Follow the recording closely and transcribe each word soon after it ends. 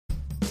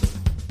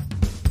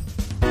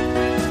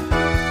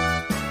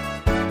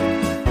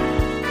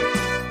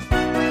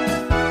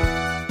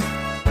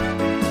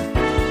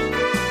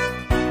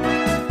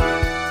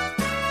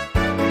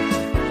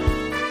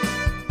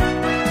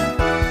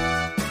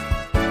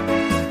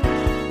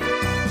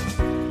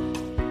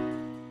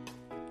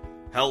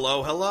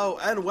Hello, hello,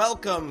 and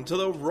welcome to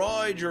the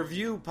Royds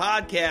Review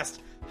Podcast,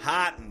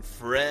 Hot and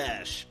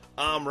Fresh.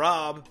 I'm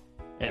Rob.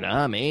 And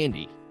I'm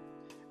Andy.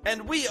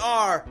 And we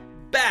are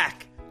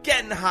back,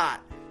 getting hot,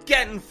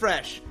 getting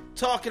fresh,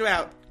 talking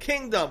about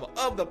Kingdom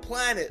of the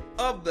Planet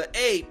of the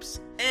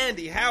Apes.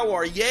 Andy, how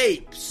are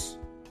yapes?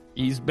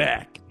 He's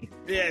back.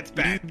 Yeah, it's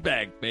back. He's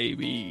back,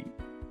 baby.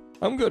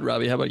 I'm good,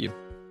 Robbie. How about you?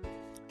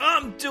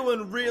 I'm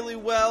doing really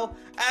well.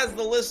 As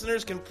the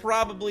listeners can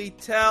probably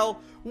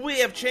tell, we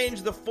have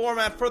changed the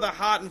format for the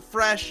Hot and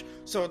Fresh,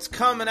 so it's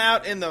coming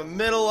out in the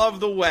middle of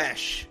the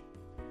wesh.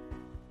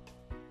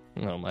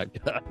 Oh my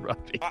God,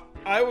 Robbie.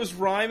 I was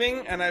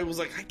rhyming, and I was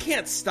like, I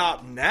can't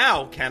stop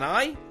now, can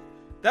I?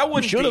 That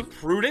wouldn't be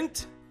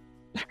prudent.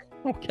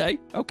 Okay.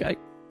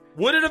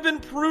 Would it have been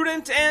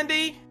prudent,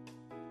 Andy?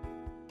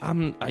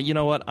 You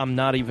know what? I'm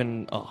not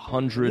even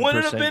 100% sure. Would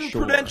it have been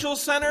Prudential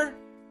Center?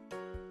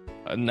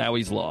 Now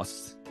he's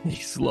lost.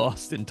 He's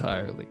lost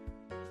entirely.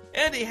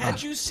 Andy,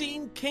 had you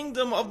seen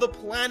Kingdom of the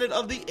Planet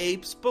of the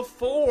Apes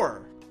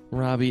before?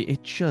 Robbie,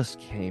 it just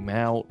came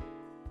out.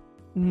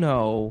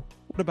 No.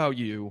 What about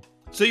you?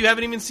 So you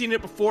haven't even seen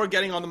it before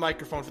getting on the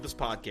microphone for this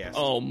podcast?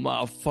 Oh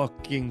my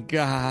fucking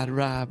God,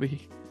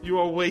 Robbie. You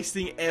are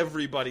wasting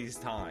everybody's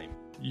time.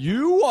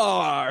 You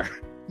are.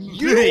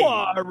 You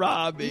are,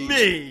 Robbie.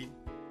 Me.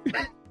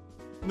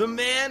 The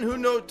man who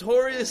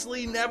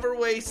notoriously never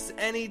wastes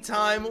any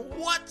time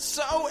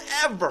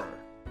whatsoever.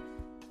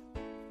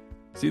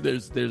 See,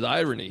 there's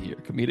irony here,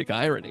 comedic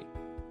irony.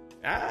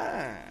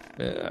 Ah.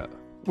 Yeah.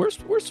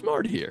 We're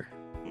smart here.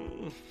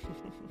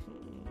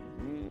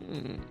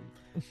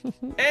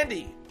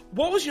 Andy,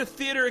 what was your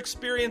theater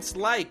experience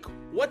like?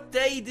 What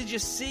day did you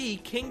see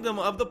Kingdom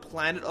of the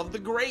Planet of the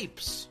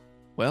Grapes?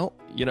 Well,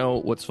 you know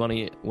what's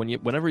funny?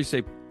 Whenever you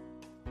say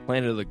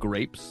Planet of the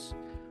Grapes,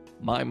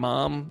 my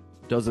mom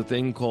does a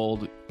thing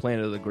called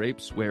Planet of the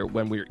Grapes, where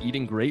when we're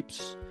eating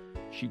grapes,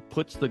 she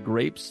puts the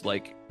grapes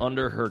like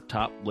under her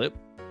top lip,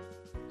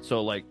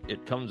 so like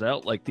it comes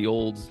out like the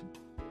old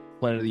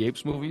Planet of the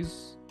Apes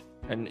movies.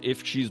 And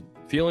if she's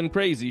feeling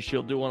crazy,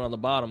 she'll do one on the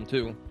bottom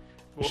too.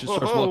 She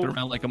starts walking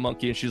around like a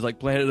monkey, and she's like,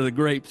 Planet of the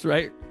Grapes,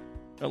 right?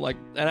 I'm like,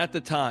 and at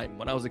the time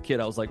when I was a kid,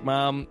 I was like,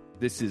 Mom,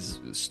 this is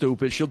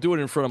stupid. She'll do it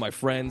in front of my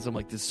friends. I'm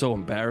like, this is so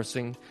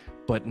embarrassing.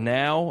 But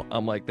now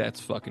I'm like, that's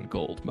fucking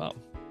gold, Mom.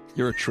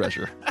 You're a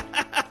treasure.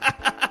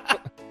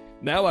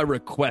 Now I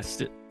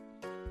request it.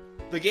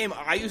 The game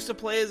I used to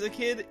play as a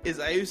kid is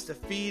I used to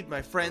feed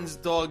my friend's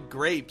dog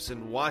grapes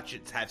and watch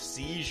it have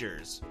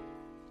seizures.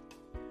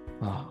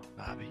 Oh,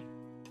 Bobby,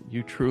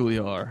 you truly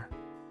are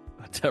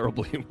a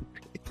terrible human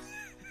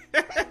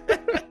being.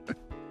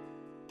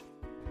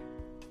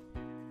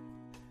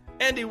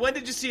 Andy, when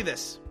did you see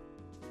this?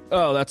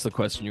 Oh, that's the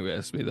question you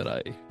asked me that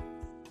I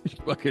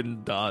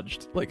fucking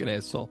dodged like an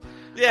asshole.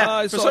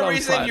 Yeah, for some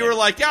reason you were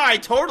like, yeah, I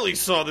totally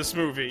saw this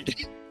movie.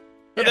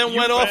 And then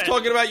went off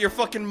talking about your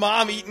fucking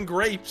mom eating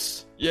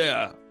grapes.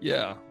 Yeah,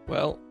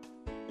 well.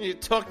 You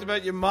talked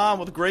about your mom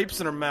with grapes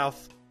in her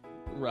mouth.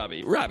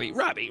 Robbie.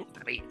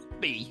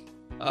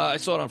 I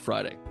saw it on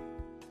Friday.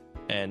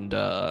 And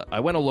I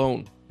went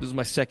alone. This is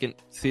my second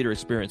theater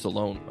experience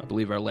alone. I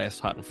believe our last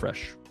Hot and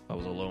Fresh, I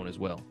was alone as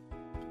well.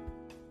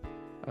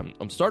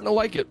 I'm starting to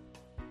like it.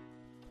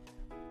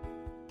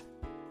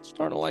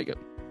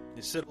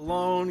 You sit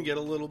alone, get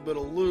a little bit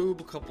of lube,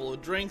 a couple of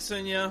drinks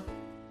in you.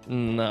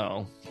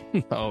 No,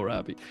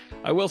 Robbie.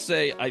 I will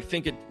say, I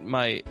think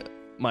my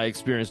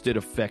experience did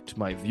affect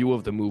my view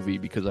of the movie,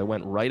 because I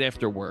went right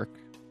after work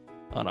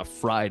on a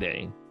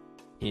Friday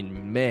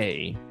in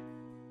May,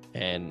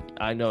 and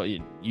I know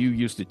you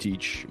used to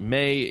teach.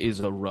 May is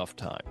a rough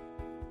time.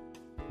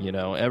 You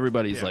know,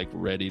 everybody's like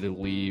ready to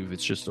leave.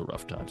 It's just a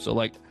rough time. So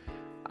like,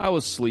 I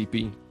was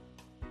sleepy.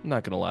 I'm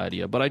not gonna lie to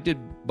you, but I did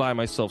buy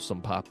myself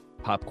some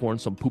popcorn,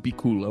 some poopy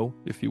culo,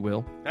 if you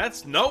will.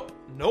 That's nope.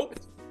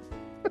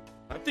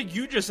 I think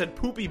you just said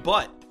poopy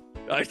butt.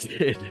 I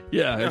did.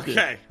 Yeah. I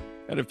did.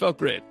 And it felt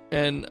great.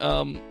 And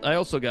I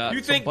also got.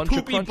 You think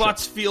poopy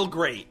butts feel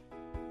great?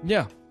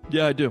 Yeah,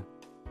 I do.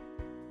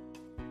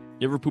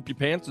 You ever poop your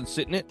pants and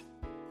sit in it?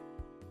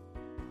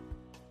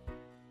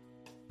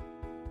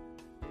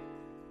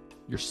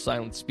 Your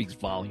silence speaks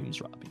volumes,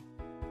 Robbie.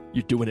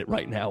 You're doing it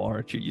right now,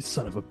 aren't you, you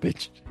son of a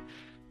bitch?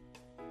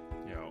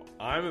 Yo,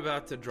 I'm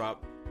about to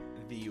drop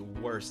the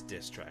worst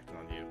diss track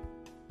on you.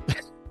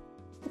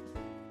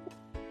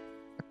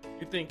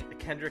 You think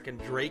Kendrick and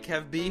Drake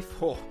have beef?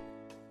 Oh.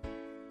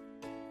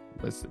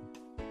 Listen.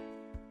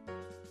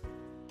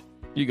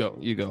 You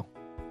go.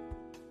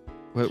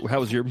 How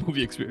was your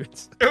movie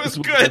experience? It was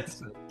good.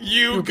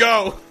 You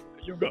go.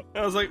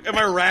 I was like, am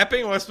I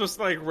rapping? Am I supposed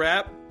to like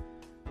rap?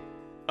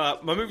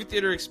 My movie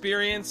theater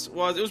experience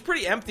was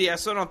pretty empty. I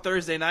saw it on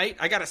Thursday night.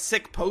 I got a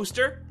sick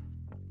poster.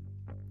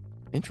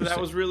 Interesting. So that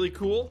was really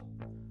cool.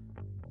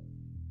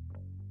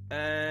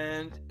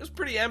 And it was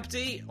pretty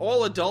empty.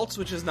 All adults,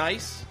 which is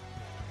nice.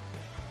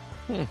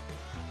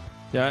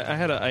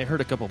 Yeah, I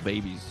heard a couple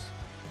babies.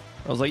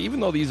 I was like,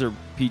 even though these are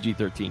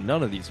PG-13,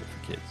 none of these are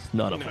for kids.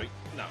 None of them.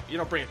 No, you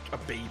don't bring a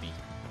baby.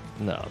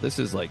 No, this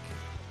is like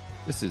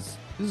This is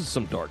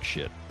some dark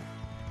shit.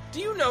 Do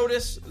you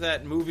notice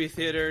that movie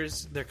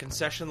theaters, their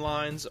concession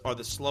lines are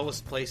the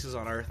slowest places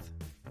on earth?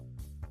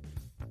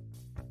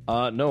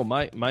 No,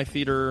 my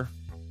theater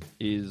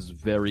is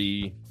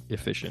very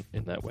efficient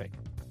in that way.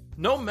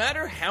 No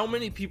matter how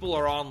many people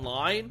are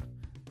online,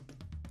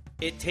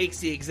 it takes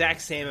the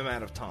exact same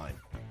amount of time.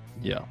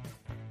 Yeah.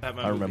 At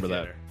my I remember movie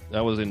theater. that.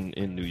 That was in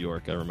New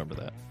York. I remember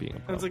that being a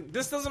problem. I was like,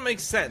 this doesn't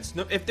make sense.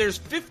 No, if there's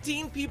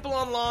 15 people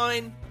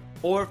online,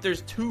 or if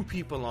there's 2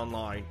 people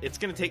online, it's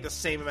going to take the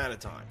same amount of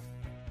time.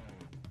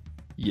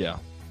 Yeah.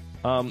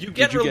 You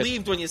get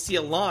relieved when you see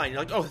a line.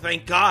 You're like, oh,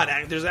 thank God.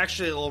 There's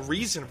actually a little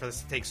reason for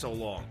this to take so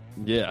long.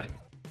 Yeah.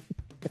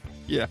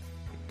 Yeah.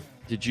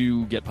 Did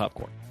you get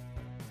popcorn?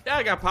 Yeah,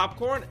 I got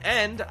popcorn,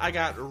 and I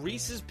got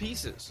Reese's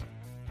Pieces.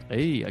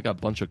 Hey, I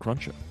got Bunch of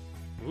Cruncher.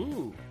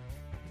 Ooh.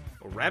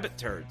 Rabbit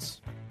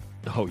turds.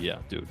 Oh, yeah,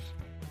 dude.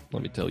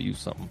 Let me tell you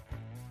something.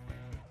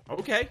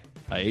 Okay.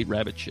 I ate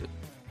rabbit shit.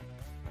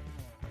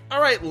 All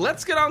right,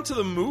 let's get on to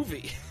the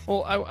movie.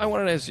 Well, I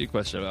wanted to ask you a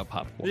question about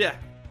popcorn. Yeah.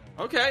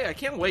 Okay, I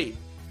can't wait.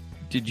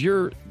 At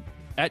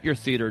your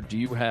theater,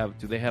 do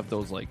they have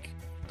those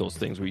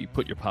things where you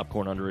put your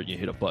popcorn under it and you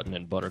hit a button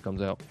and butter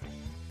comes out?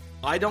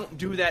 I don't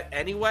do that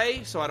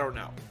anyway, so I don't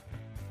know.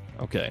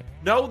 Okay.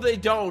 No, they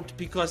don't,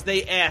 because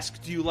they ask,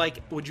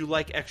 would you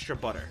like extra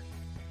butter?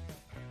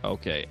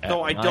 Okay.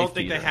 No, I don't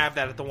think they have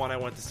that at the one I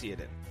went to see it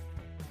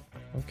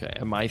in. Okay.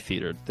 At my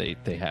theater,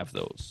 they have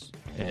those.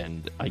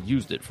 And I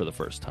used it for the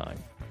first time.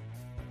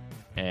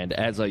 And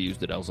as I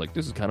used it, I was like,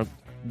 this is kind of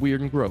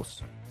weird and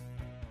gross.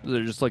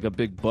 There's just like a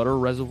big butter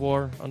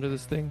reservoir under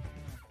this thing.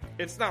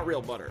 It's not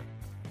real butter.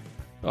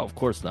 Oh, of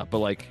course not.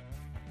 But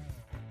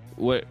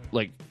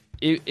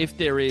if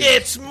there is,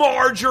 it's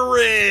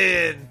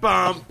margarine.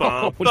 Bum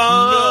bum bum.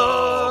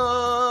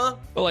 No.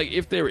 But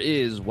if there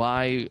is,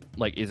 why?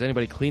 Is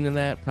anybody cleaning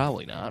that?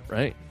 Probably not,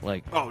 right?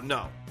 Oh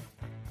no.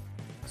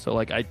 So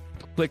I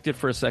clicked it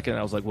for a second. And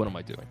I was like, what am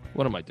I doing?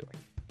 What am I doing?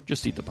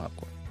 Just eat the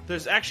popcorn.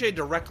 There's actually a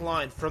direct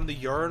line from the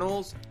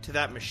urinals to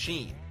that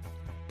machine.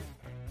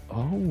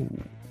 Oh.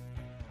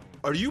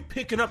 Are you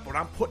picking up what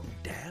I'm putting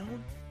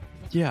down?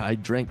 Yeah, I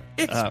drank.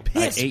 It's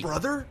piss,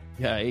 brother.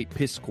 Yeah, I ate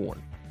piss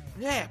corn.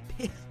 Yeah,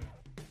 piss.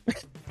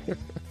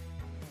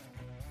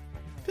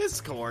 Piss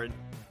corn.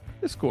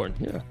 Piss corn,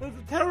 yeah. That's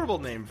a terrible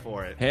name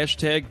for it.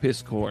 Hashtag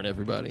piss corn,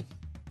 everybody.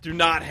 Do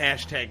not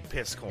hashtag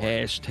piss corn.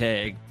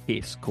 Hashtag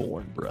piss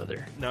corn,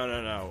 brother.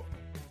 No.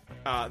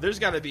 There's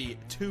got to be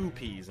 2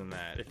 P's in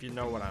that, if you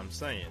know what I'm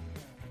saying.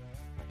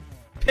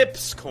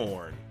 Pips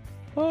corn.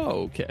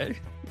 Oh, okay.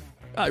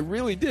 I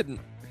really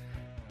didn't.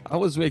 I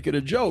was making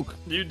a joke.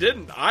 You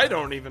didn't. I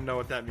don't even know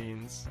what that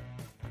means.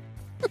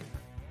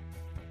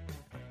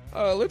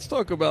 Let's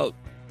talk about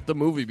the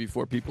movie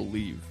before people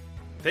leave.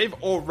 They've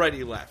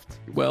already left.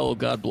 Well,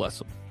 God bless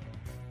them.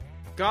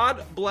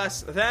 God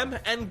bless them,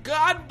 and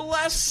God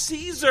bless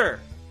Caesar,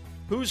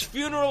 whose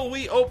funeral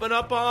we open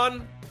up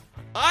on.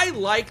 I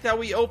like that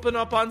we open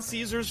up on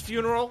Caesar's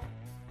funeral.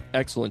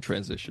 Excellent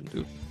transition,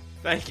 dude.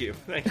 Thank you.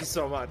 Thank you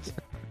so much.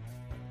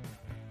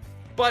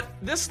 But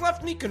this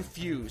left me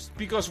confused,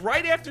 because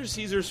right after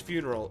Caesar's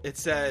funeral, it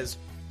says,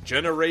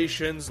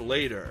 generations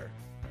later.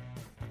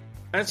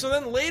 And so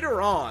then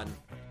later on,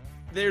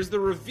 there's the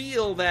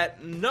reveal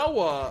that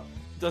Noah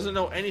doesn't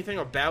know anything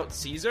about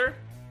Caesar.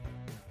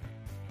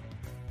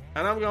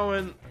 And I'm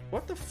going,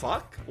 what the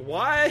fuck?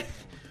 Why?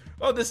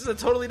 Oh, this is a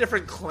totally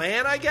different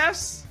clan, I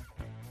guess?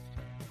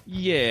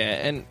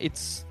 Yeah, and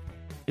it's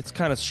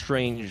kind of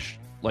strange,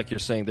 like you're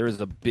saying, there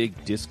is a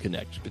big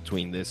disconnect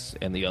between this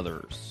and the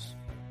other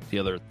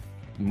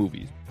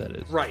movies, that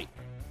is. Right.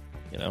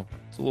 It's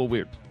a little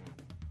weird.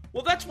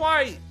 Well, that's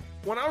why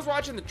when I was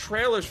watching the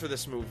trailers for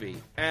this movie,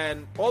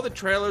 and all the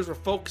trailers were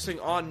focusing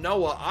on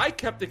Noah, I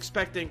kept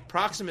expecting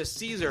Proximus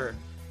Caesar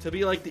to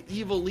be like the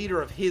evil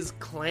leader of his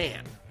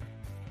clan.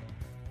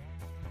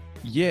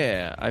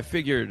 Yeah, I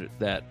figured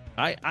that.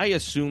 I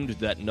assumed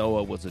that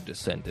Noah was a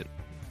descendant.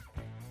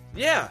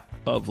 Yeah.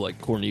 Of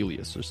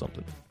Cornelius or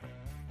something.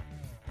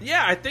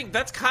 Yeah, I think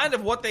that's kind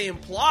of what they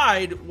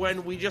implied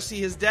when we just see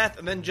his death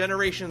and then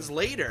generations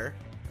later.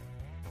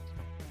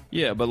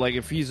 Yeah, but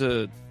if he's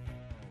at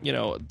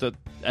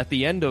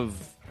the end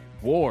of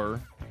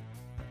war,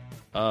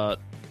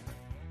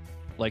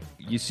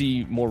 you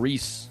see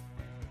Maurice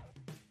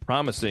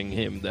promising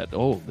him that,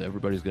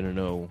 everybody's going to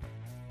know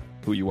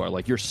who you are.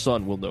 Your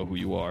son will know who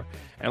you are.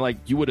 And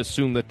you would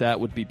assume that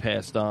would be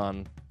passed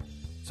on.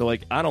 So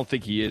I don't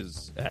think he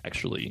is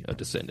actually a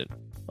descendant.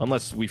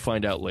 Unless we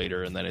find out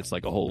later, and then it's a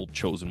whole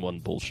chosen one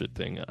bullshit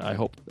thing. I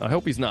hope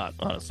he's not,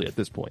 honestly, at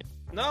this point.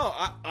 No,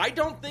 I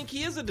don't think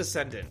he is a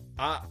descendant.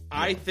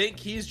 I think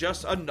he's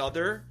just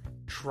another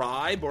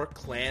tribe or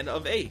clan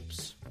of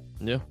apes.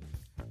 Yeah.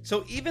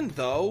 So even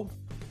though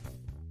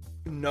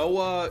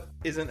Noah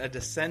isn't a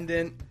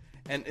descendant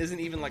and isn't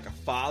even a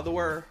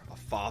follower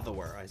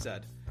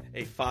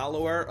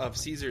of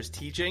Caesar's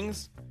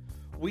teachings,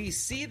 we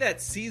see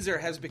that Caesar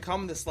has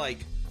become this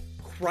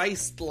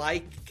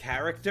Christ-like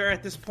character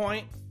at this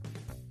point.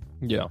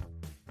 Yeah.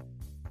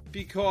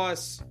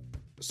 Because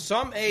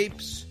some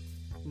apes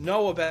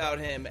know about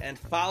him and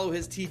follow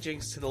his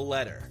teachings to the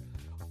letter.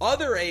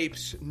 Other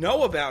apes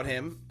know about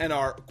him and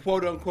are,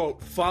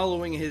 quote-unquote,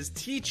 following his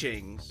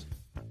teachings.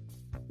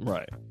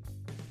 Right.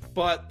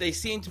 But they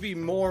seem to be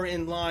more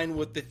in line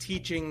with the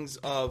teachings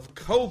of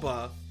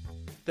Koba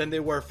than they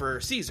were for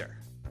Caesar.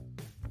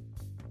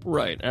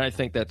 Right, and I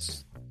think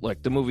that's,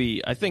 like, the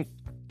movie, I think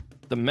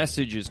the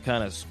message is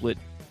kind of split,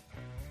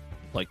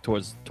 like,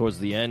 towards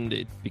the end,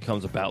 it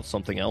becomes about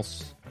something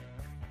else.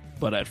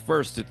 But at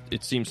first,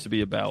 it seems to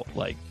be about,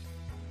 like,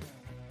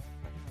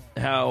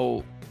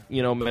 how,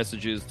 you know,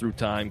 messages through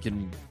time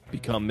can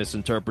become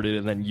misinterpreted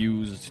and then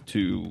used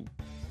to,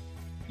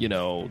 you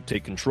know,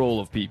 take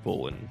control of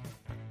people and,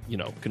 you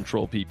know,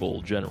 control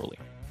people generally.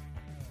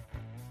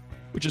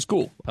 Which is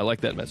cool. I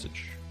like that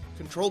message.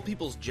 Control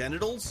people's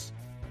genitals?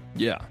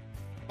 Yeah.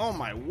 Oh,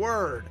 my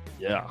word.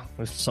 Yeah.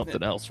 There's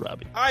something else,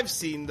 Robbie. I've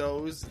seen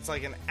those. It's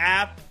like an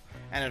app,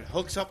 and it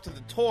hooks up to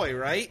the toy,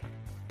 right?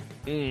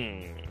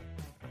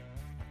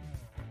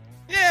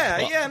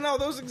 Yeah, no,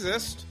 those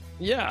exist.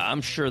 Yeah,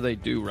 I'm sure they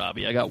do,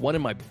 Robbie. I got one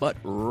in my butt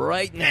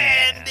right now.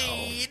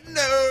 Andy,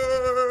 no!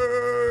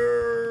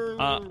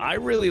 I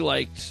really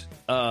liked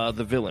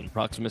the villain,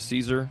 Proximus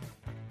Caesar,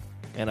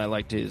 and I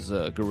liked his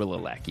gorilla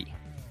lackey.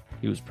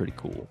 He was pretty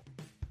cool.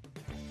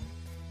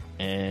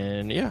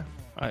 And, yeah,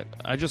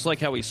 I just like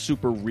how he's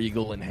super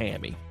regal and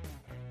hammy.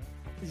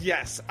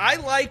 Yes, I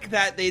like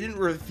that they didn't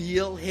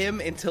reveal him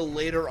until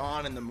later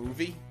on in the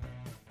movie.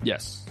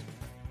 Yes.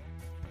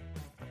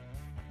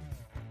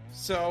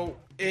 So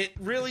it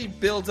really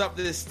builds up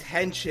this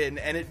tension,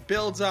 and it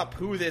builds up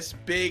who this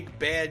big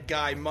bad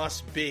guy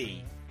must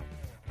be.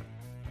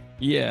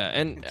 Yeah,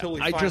 and until we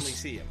finally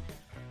see him.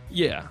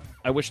 Yeah,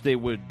 I wish they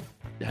would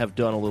have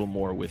done a little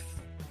more with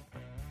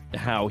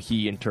how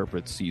he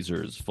interprets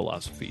Caesar's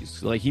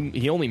philosophies. Like,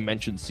 he only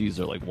mentioned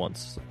Caesar, like,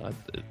 once,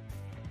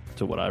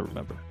 to what I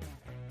remember.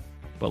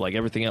 But, like,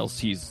 everything else,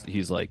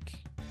 he's like,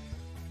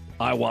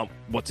 I want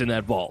what's in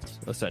that vault,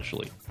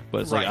 essentially.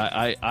 But it's right.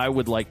 Like, I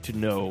would like to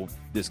know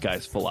this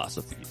guy's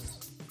philosophies.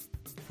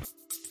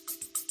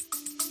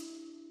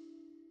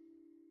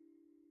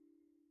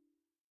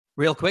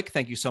 Real quick,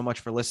 thank you so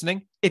much for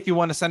listening. If you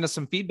want to send us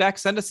some feedback,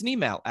 send us an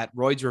email at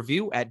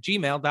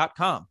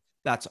roydsreview@gmail.com.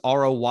 That's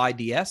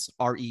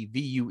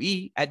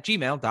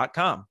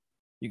ROYDSREVUE@gmail.com.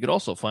 You could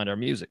also find our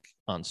music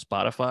on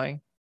Spotify,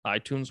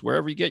 iTunes,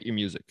 wherever you get your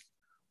music,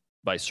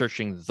 by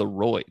searching The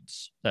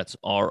Royds. That's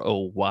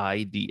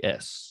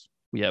ROYDS.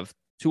 We have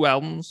 2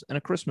 albums and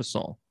a Christmas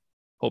song.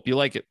 Hope you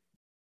like it.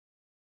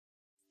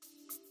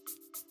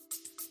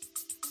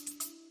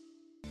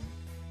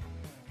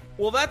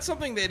 Well, that's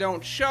something they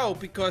don't show,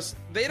 because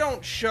they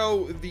don't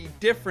show the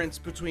difference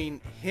between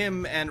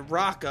him and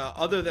Raka,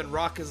 other than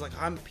Raka's like,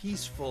 I'm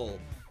peaceful,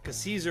 because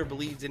Caesar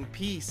believed in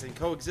peace and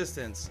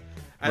coexistence.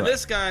 And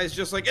This guy is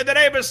just like, in the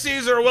name of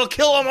Caesar, we'll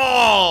kill them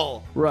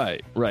all!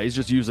 Right. He's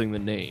just using the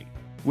name,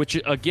 which,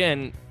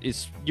 again,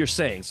 is you're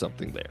saying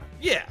something there.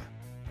 Yeah.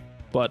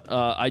 But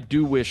I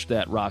do wish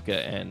that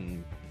Raka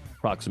and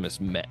Proximus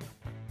met.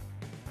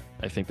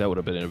 I think that would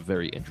have been a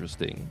very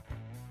interesting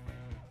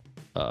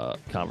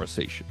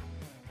conversation.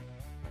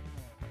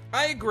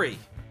 I agree.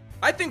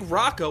 I think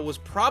Raka was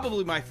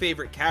probably my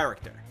favorite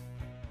character.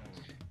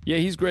 Yeah,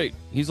 he's great.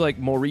 He's like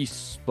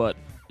Maurice, but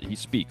he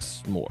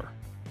speaks more.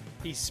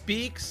 He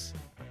speaks.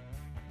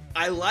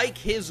 I like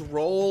his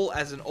role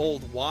as an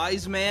old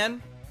wise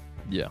man.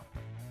 Yeah.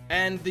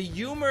 And the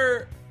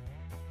humor,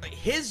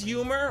 his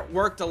humor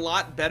worked a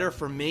lot better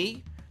for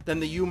me than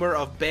the humor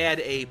of Bad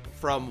Ape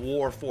from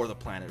War for the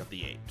Planet of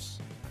the Apes.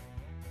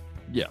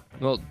 Yeah,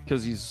 well,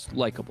 because he's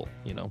likable,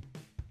 you know?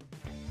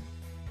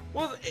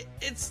 Well,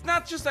 it's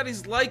not just that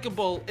he's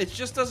likable, it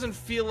just doesn't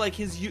feel like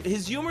his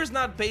humor's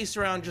not based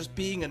around just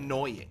being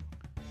annoying.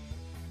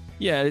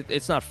 Yeah,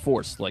 it's not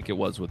forced like it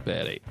was with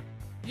Bad Ape.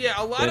 Yeah,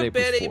 a lot of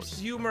Bad Ape's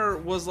humor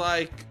was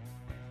like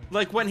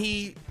when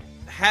he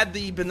had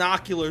the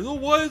binoculars. Oh,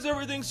 why is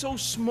everything so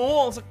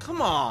small? It's like,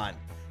 come on.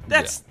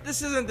 This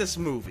isn't this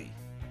movie.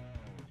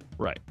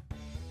 Right.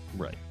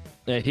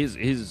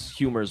 His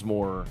humor is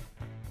more...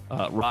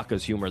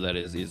 Raka's humor, that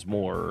is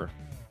more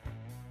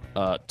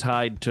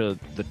tied to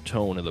the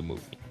tone of the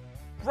movie.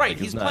 Right, like,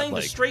 he's playing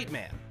the straight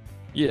man.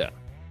 Yeah.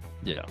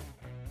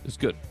 It's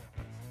good.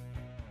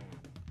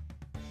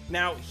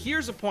 Now,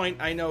 here's a point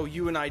I know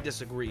you and I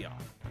disagree on.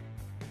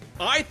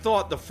 I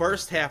thought the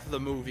first half of the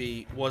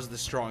movie was the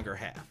stronger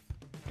half.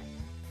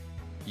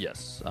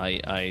 Yes,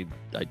 I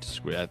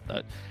disagree.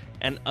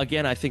 And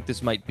again, I think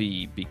this might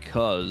be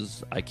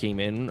because I came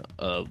in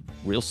a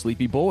real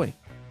sleepy boy,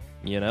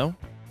 you know?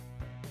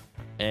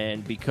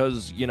 And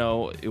because, you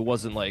know, it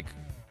wasn't like,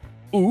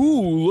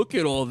 ooh, look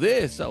at all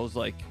this. I was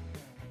like,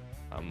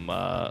 I'm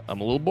a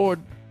little bored.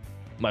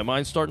 My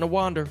mind's starting to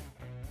wander.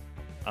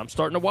 I'm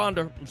starting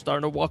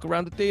to walk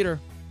around the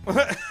theater.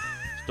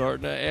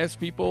 Starting to ask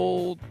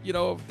people, you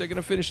know, if they're going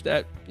to finish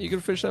that. You going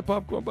to finish that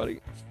popcorn, buddy?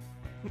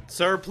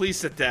 Sir, please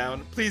sit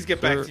down. Please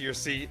get back to your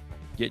seat.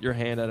 Get your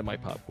hand out of my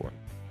popcorn.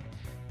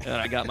 And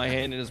I got my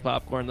hand in his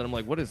popcorn. Then I'm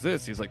like, "What is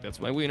this?" He's like, "That's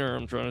my wiener.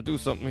 I'm trying to do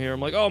something here." I'm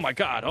like, "Oh my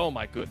god! Oh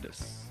my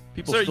goodness!"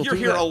 People Sir, still you're do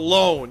here that.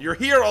 alone. You're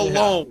here Yeah.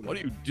 alone. What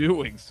are you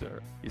doing,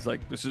 sir? He's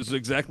like, "This is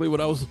exactly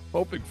what I was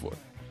hoping for."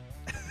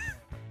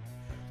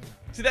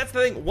 See, that's the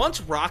thing. Once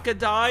Raka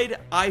died,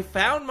 I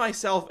found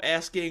myself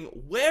asking,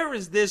 where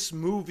is this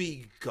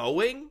movie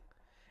going?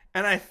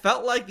 And I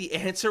felt like the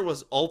answer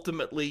was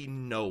ultimately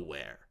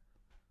nowhere.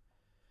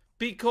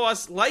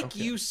 Because, like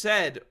you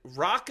said,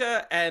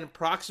 Raka and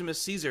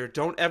Proximus Caesar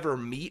don't ever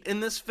meet in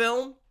this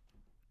film.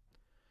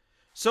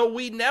 So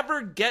we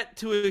never get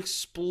to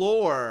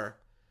explore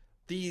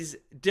these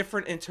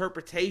different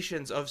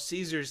interpretations of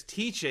Caesar's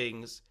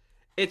teachings.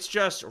 It's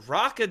just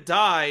Raka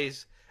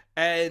dies,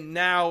 and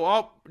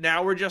now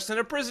we're just in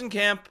a prison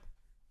camp.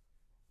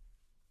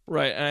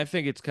 Right, and I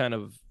think it's kind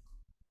of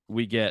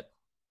we get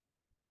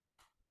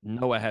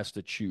Noah has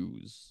to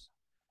choose,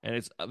 and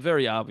it's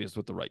very obvious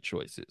what the right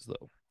choice is,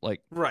 though.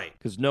 Like, Right.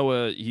 because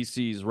Noah he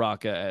sees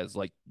Raka as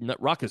like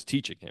Raka's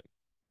teaching him,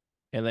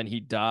 and then he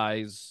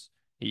dies.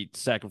 He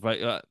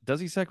sacrifice. Does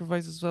he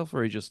sacrifice himself,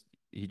 or he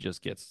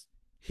just gets?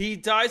 He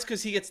dies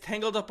because he gets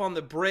tangled up on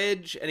the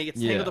bridge, and he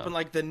gets tangled up in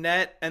like the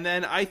net. And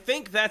then I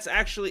think that's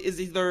actually is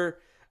either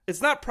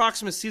it's not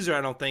Proximus Caesar.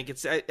 I don't think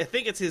I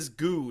think it's his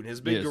goon, his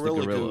big Yeah, it's the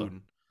gorilla gorilla.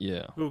 goon,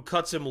 Yeah. who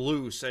cuts him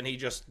loose, and he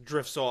just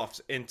drifts off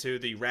into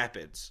the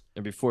rapids.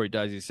 And before he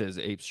dies, he says,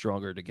 "Apes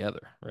stronger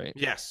together." Right.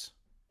 Yes.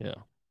 Yeah.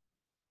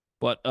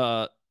 But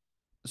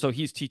so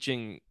he's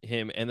teaching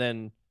him, and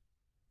then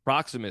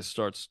Proximus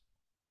starts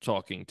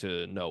talking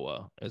to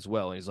Noah as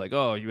well, and he's like,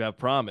 "Oh, you have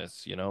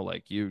promise,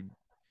 like you're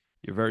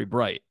very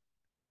bright."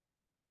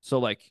 So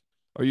like,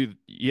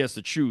 he has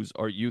to choose,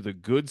 are you the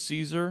good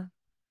Caesar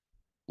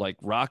like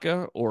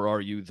Raka, or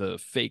are you the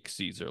fake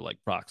Caesar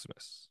like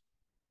Proximus?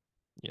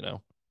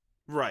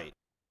 Right.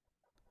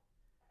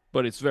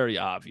 But it's very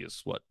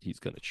obvious what he's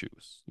going to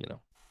choose.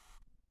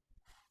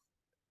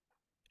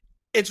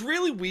 It's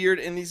really weird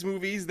in these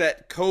movies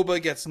that Koba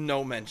gets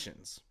no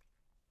mentions.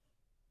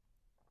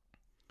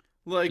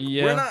 Like,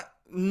 Yeah.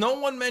 no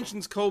one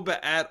mentions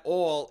Koba at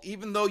all,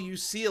 even though you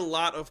see a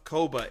lot of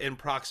Koba in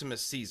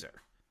Proximus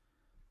Caesar.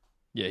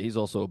 Yeah, he's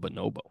also a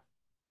bonobo.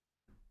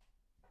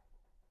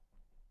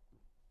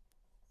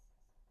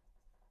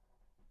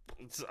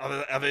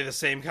 Are they the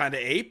same kind of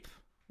ape?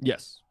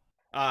 Yes.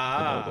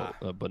 Ah.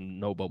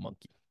 Bonobo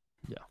monkey.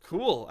 Yeah.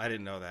 Cool. I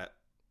didn't know that.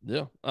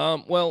 Yeah.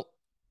 Well,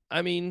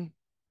 I mean,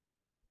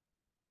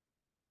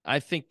 I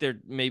think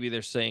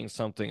they're saying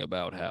something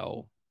about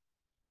how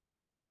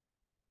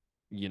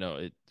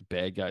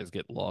bad guys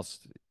get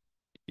lost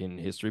in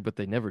history, but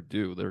they never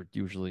do. They're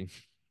usually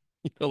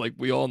like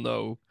we all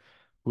know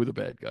who the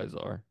bad guys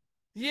are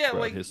Yeah,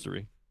 throughout like,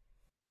 history.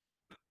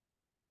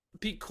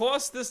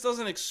 because this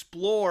doesn't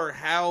explore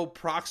how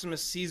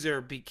Proximus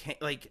Caesar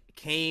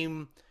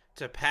came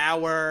to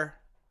power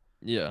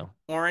Yeah.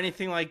 or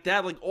anything like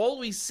that. Like, all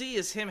we see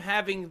is him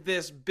having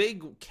this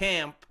big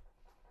camp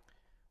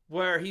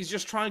where he's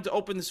just trying to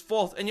open this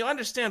vault, and you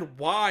understand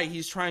why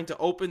he's trying to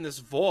open this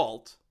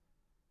vault.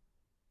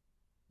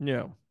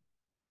 Yeah.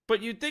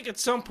 But you'd think at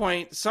some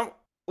point,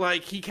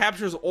 he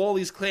captures all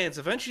these clans.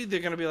 Eventually, they're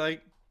gonna be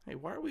like, "Hey,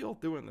 why are we all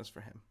doing this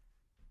for him?"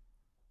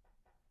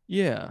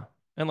 Yeah.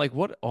 And like,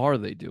 what are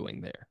they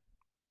doing there?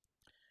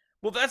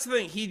 Well, that's the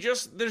thing.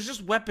 There's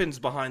just weapons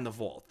behind the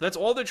vault. That's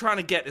all they're trying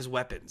to get is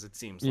weapons. It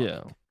seems like.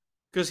 Yeah.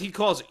 Because he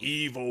calls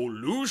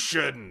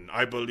evolution,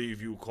 I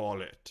believe you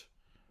call it.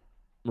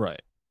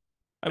 Right.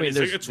 I And mean, he's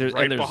like, it's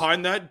right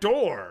behind that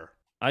door.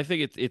 I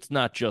think it's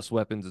not just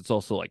weapons; it's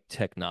also like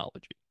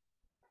technology.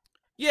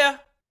 Yeah.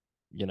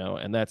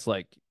 And that's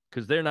like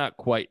because they're not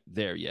quite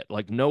there yet.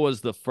 Like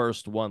Noah's the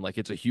first one. Like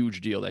it's a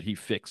huge deal that he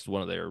fixed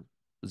one of their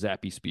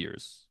zappy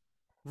spears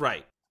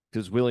Right.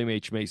 because William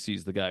H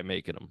Macy's the guy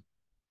making them,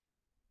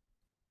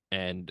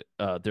 and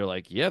they're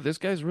like, "Yeah, this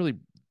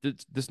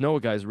Noah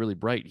guy's really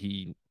bright.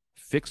 He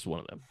fixed one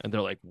of them," and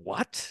they're like,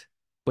 "What?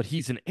 But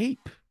he's an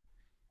ape."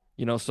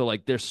 So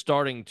like they're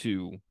starting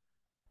to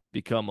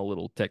become a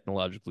little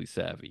technologically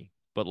savvy.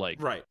 But like,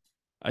 Right.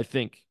 I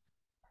think,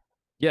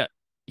 yeah,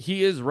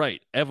 he is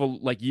right.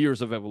 Like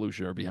years of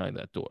evolution are behind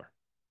that door.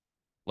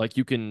 Like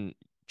you can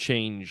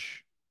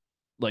change,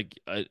 like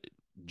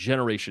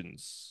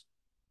generations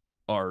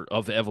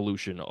of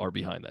evolution are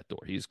behind that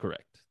door. He's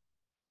correct.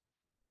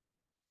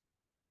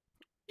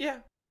 Yeah.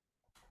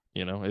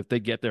 If they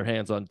get their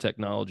hands on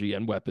technology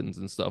and weapons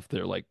and stuff,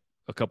 they're like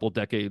a couple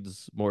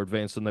decades more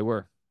advanced than they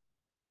were.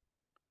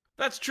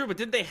 That's true, but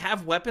did they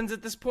have weapons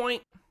at this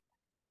point?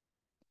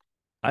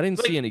 I didn't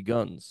see any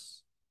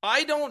guns.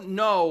 I don't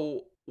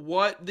know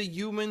what the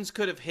humans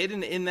could have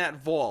hidden in that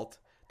vault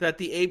that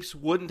the apes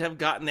wouldn't have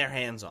gotten their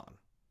hands on.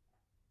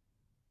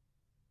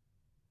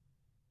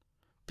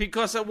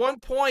 Because at one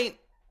point,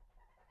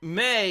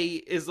 May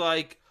is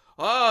like,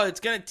 "Oh,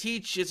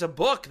 it's a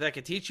book that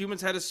could teach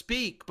humans how to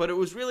speak," but it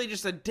was really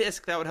just a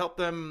disc that would help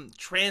them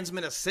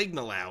transmit a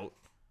signal out.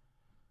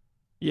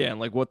 Yeah, and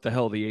like what the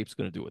hell are the apes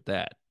going to do with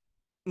that?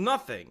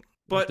 Nothing.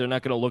 But they're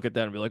not going to look at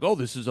that and be like, "Oh,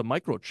 this is a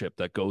microchip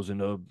that goes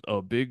into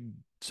a big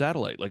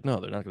satellite. Like, no,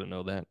 they're not going to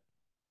know that.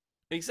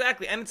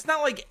 Exactly. And it's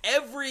not like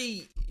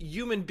every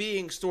human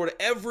being stored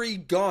every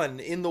gun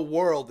in the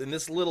world in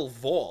this little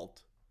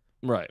vault.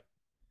 Right.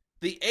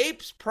 The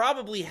apes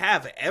probably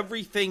have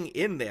everything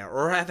in there,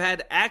 or have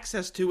had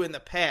access to in the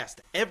past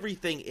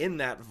everything in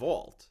that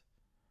vault.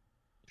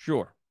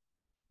 Sure.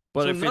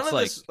 But So if none it's of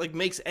like, this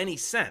makes any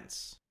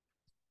sense.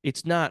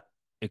 it's not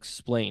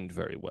explained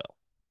very well.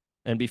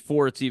 And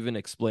before it's even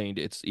explained,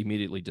 it's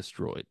immediately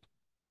destroyed.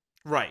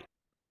 Right.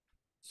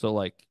 So,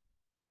 like,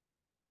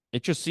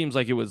 it just seems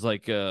like it was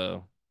like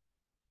a,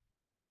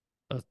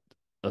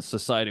 a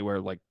society where,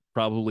 like,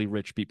 probably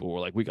rich people were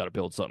like, we got to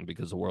build something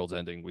because the world's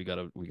ending. We got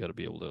to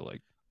be able to,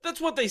 like,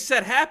 That's what they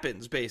said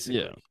happens, yeah.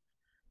 basically.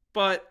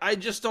 But I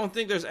just don't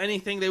think there's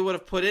anything they would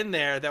have put in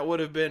there that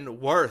would have been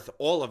worth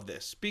all of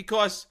this.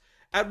 Because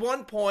at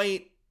one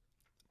point,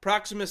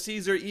 Proxima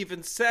Caesar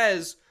even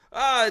says,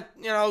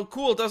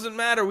 cool, it doesn't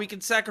matter. We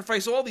can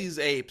sacrifice all these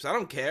apes. I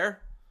don't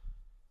care.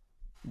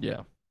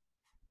 Yeah.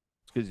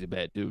 It's because he's a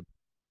bad dude.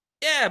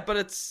 Yeah, but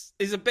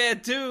he's a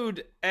bad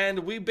dude, and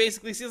we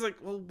basically see it's like,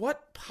 well,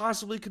 what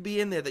possibly could be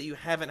in there that you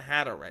haven't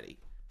had already?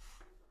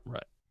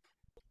 Right.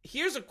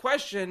 Here's a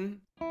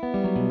question.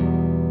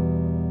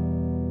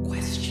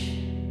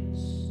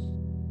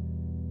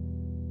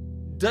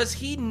 Does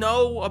he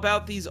know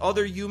about these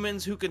other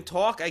humans who can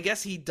talk? I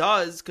guess he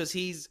does, because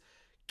he's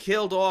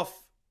killed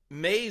off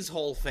May's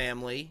whole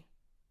family.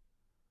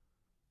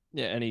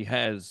 Yeah, and he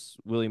has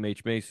William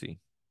H. Macy.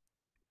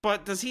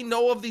 But does he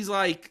know of these,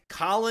 like,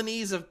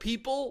 colonies of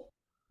people?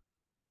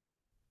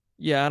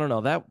 Yeah, I don't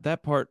know.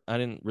 That part, I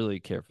didn't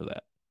really care for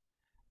that.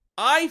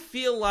 I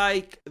feel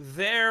like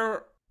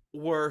there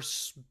were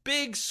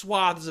big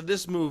swaths of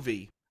this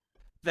movie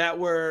that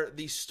were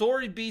the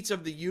story beats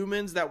of the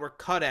humans that were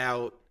cut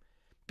out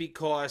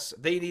because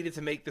they needed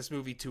to make this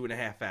movie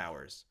 2.5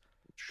 hours.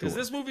 Sure. Because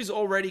this movie's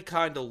already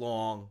kind of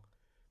long.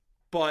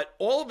 But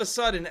all of a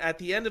sudden, at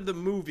the end of the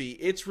movie,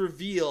 it's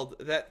revealed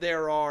that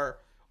there are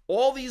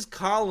all these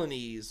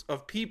colonies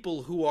of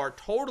people who are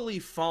totally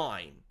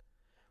fine,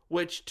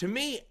 which to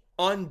me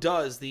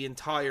undoes the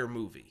entire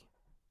movie.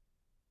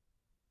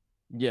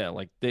 Yeah,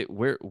 like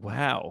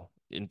wow.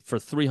 For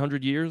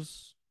 300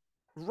 years?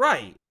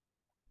 Right.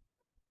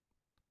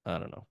 I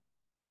don't know.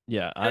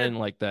 Yeah, I And didn't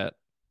like that.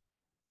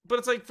 But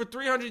it's like for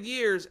 300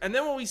 years, and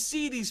then when we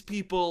see these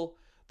people,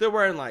 they're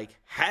wearing like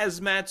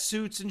hazmat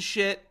suits and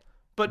shit.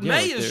 But Yeah,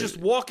 May like is just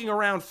walking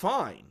around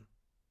fine.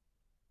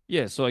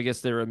 Yeah, so I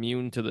guess they're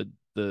immune to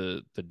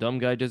the dumb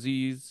guy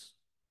disease.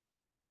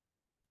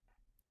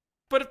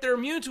 But if they're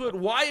immune to it,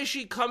 why is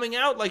she coming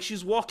out like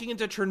she's walking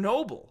into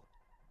Chernobyl?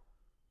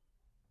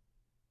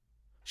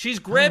 She's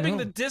grabbing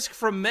the disc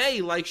from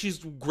May like she's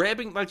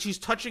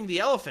touching the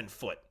elephant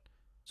foot.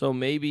 So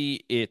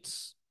maybe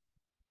it's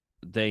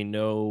they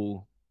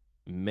know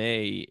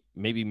maybe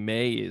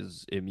May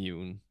is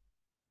immune,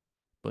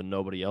 but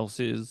nobody else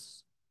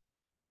is.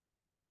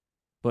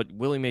 But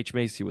William H.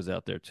 Macy was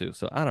out there too,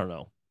 so I don't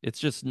know. It's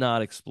just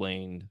not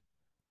explained.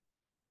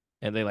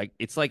 And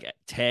it's like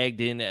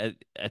tagged in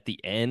at the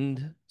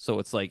end, so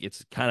it's like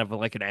it's kind of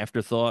like an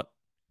afterthought.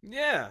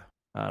 Yeah.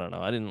 I don't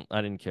know.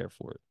 I didn't care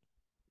for it.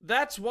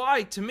 That's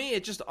why, to me,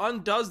 it just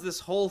undoes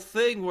this whole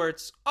thing where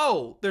it's,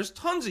 oh, there's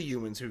tons of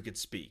humans who could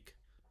speak.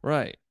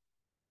 Right.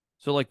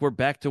 So, like, we're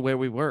back to where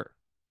we were.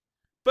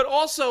 But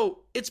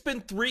also, it's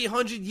been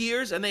 300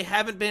 years and they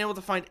haven't been able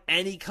to find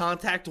any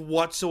contact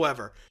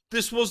whatsoever.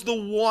 This was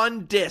the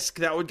one disc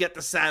that would get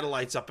the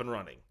satellites up and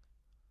running.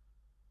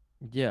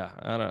 Yeah,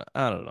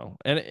 I don't know.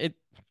 And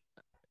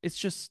it's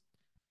just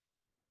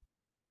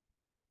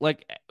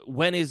like,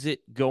 when is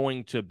it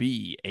going to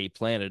be a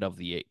Planet of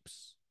the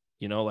Apes?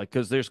 You know, like,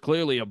 because there's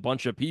clearly a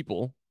bunch of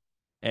people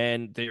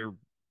and they're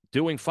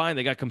doing fine.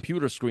 They got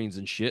computer screens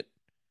and shit.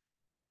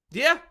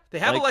 Yeah, they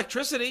have Like,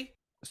 electricity.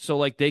 So,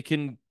 like, they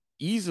can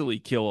easily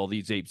kill all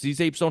these apes.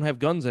 These apes don't have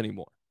guns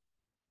anymore.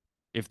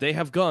 If they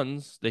have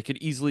guns, they could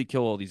easily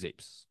kill all these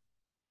apes.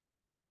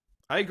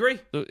 I agree.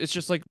 So it's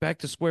just like back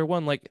to square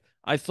one. Like,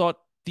 I thought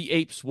the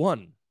apes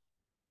won.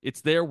 It's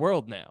their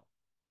world now.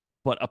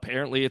 But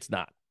apparently it's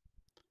not.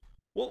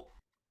 Well,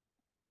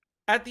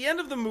 at the end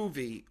of the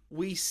movie,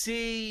 we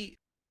see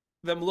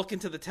them look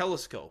into the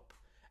telescope.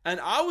 And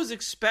I was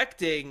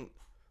expecting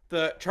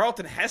the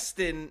Charlton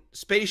Heston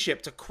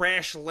spaceship to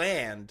crash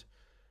land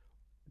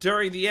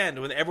during the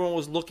end when everyone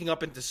was looking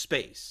up into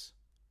space.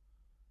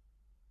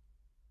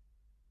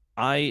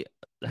 I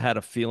had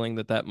a feeling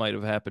that might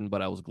have happened,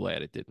 but I was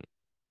glad it didn't.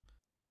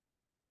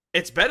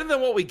 It's better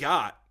than what we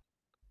got.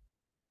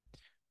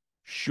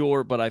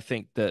 Sure, but I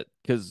think that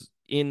because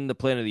in the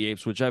Planet of the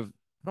Apes, which I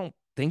don't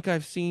think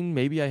I've seen,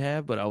 maybe I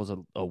have, but I was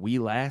a wee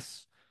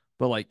lass.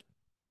 But like,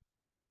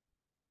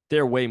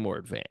 they're way more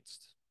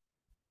advanced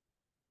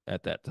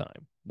at that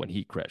time when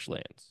he crash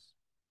lands.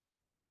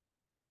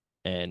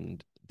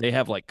 And they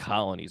have like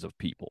colonies of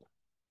people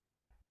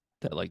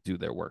that like do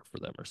their work for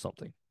them or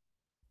something.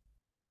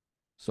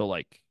 So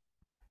like,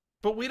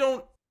 but we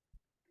don't.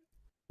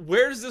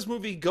 Where does this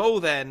movie go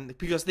then?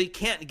 Because they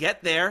can't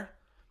get there.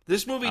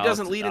 This movie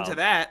doesn't lead into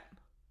that.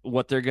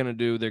 what they're gonna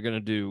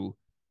do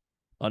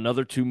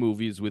another 2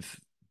 movies with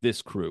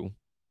this crew,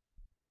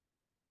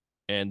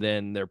 and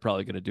then they're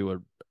probably gonna do a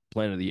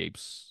Planet of the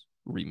Apes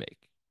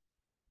remake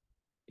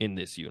in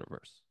this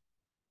universe.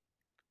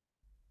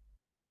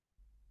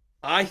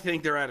 I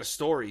think they're out of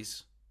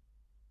stories.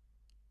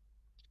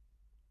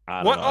 I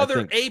don't What know. I other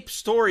think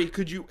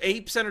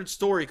ape-centered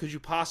story could you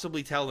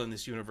possibly tell in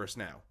this universe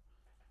now?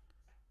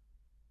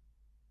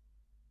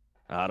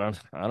 I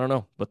don't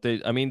know. But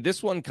I mean,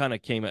 this one kind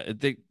of came.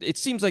 It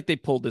seems like they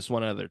pulled this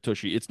one out of their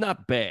tushy. It's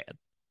not bad.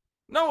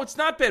 No, it's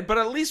not bad, but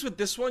at least with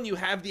this one, you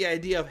have the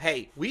idea of,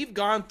 hey, we've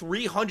gone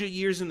 300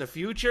 years in the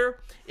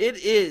future.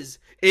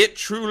 It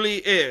truly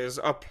is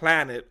a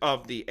planet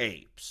of the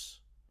apes.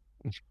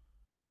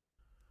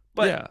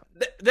 But Yeah.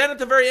 then at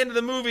the very end of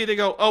the movie, they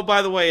go, oh,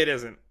 by the way, it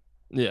isn't.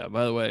 Yeah,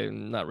 by the way,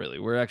 not really.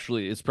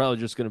 It's probably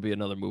just going to be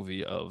another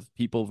movie of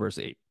people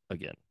versus ape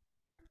again.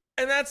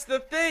 And that's the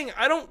thing.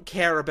 I don't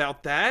care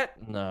about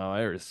that. No,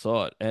 I already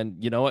saw it.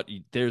 And you know what?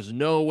 There's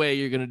no way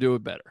you're going to do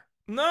it better.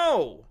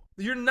 No,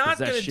 you're Because not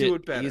that going to shit do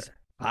it better. is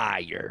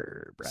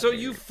fire, brother. So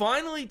you've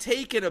finally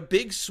taken a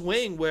big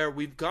swing where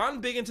we've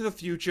gone big into the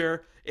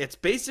future. It's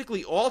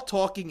basically all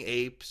talking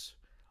apes.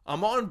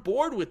 I'm on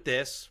board with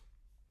this.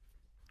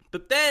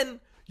 But then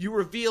you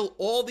reveal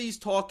all these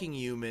talking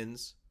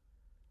humans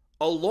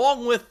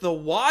along with the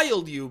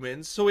wild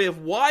humans. So we have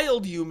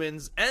wild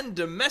humans and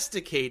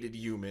domesticated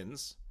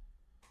humans.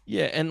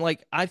 Yeah, and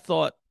like I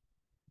thought,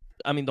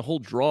 I mean, the whole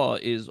draw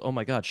is, oh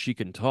my God, she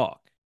can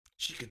talk.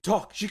 She can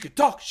talk, she can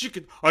talk,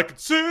 I can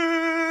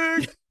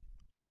sing!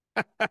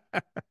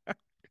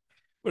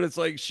 But it's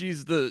like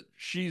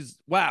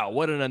wow,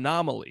 what an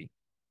anomaly.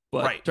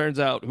 But Right. turns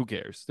out, who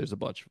cares? There's a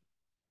bunch.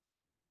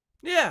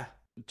 Yeah.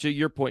 To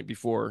your point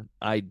before,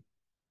 I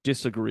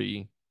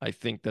disagree. I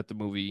think that the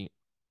movie,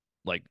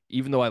 like,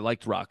 even though I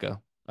liked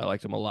Raka, I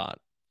liked him a lot.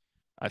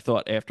 I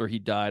thought after he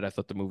died, I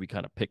thought the movie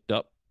kind of picked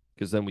up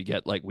because then we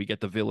get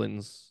the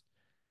villains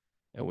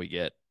and we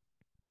get,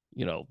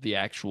 the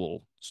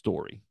actual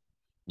story.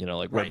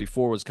 Like where Right.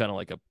 before was kind of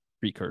like a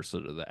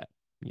precursor to that.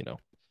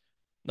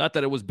 Not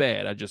that it was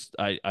bad.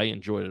 I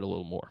enjoyed it a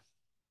little more.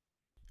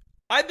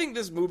 I think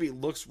this movie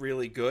looks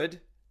really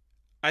good.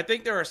 I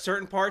think there are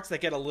certain parts that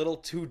get a little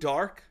too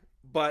dark,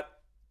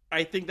 but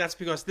I think that's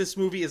because this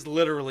movie is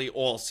literally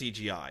all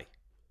CGI.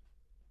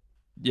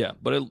 Yeah,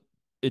 but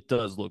it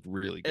does look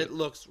really good. It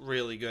looks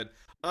really good.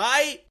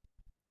 If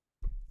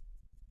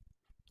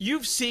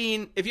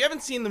you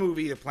haven't seen the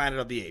movie The Planet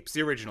of the Apes,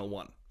 the original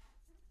one,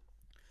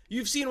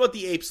 you've seen what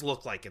the apes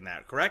look like in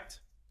that, correct?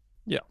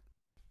 Yeah.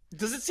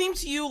 Does it seem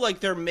to you like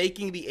they're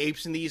making the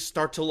apes in these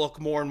start to look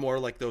more and more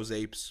like those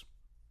apes?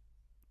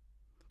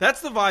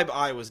 That's the vibe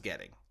I was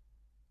getting.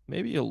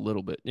 Maybe a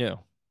little bit. Yeah.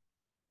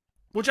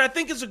 Which I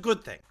think is a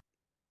good thing.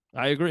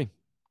 I agree.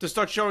 To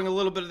start showing a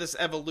little bit of this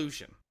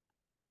evolution.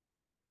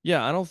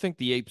 Yeah, I don't think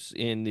the apes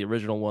in the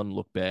original one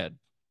look bad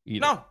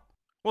either. No.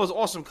 Well, it's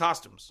awesome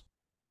costumes.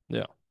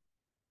 Yeah.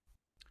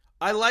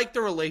 I like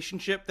the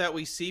relationship that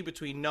we see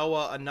between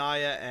Noah,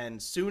 Anaya,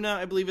 and Suna,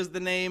 I believe is the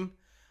name.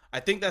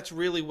 I think that's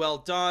really well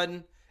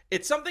done.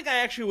 It's something I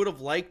actually would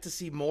have liked to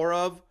see more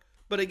of.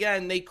 But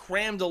again, they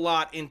crammed a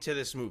lot into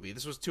this movie.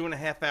 This was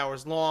 2.5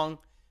 hours long.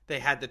 They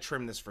had to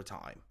trim this for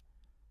time.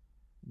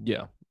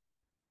 Yeah.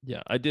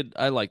 Yeah,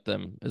 I liked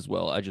them as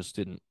well. I just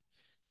didn't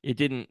it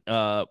didn't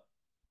uh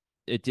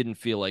it didn't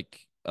feel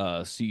like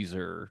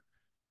Caesar,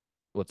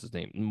 what's his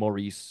name?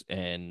 Maurice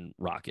and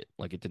Rocket.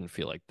 Like it didn't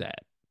feel like that.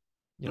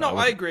 No,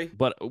 I agree.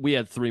 But we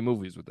had 3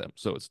 movies with them,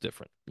 so it's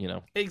different.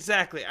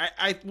 Exactly.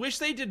 I wish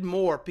they did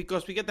more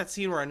because we get that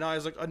scene where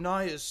Anaya's like,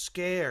 Anaya's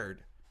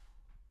scared.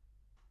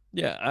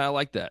 Yeah, I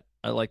like that.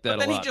 I like that But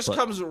then a lot. he just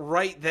comes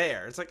right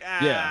there. It's like,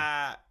 ah.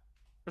 Yeah.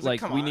 It's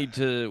Like come we on. need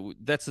to.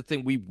 That's the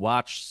thing. We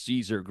watch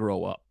Caesar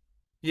grow up,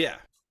 Yeah.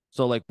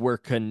 so like we're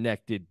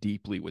connected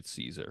deeply with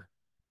Caesar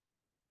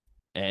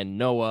and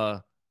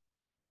Noah.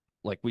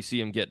 Like we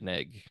see him get an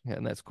egg,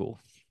 and that's cool.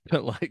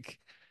 But like,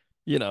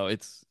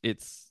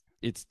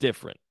 it's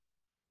different.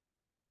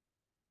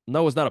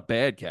 Noah's not a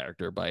bad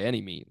character by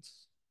any means.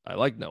 I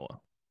like Noah.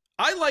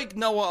 I like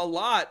Noah a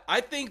lot.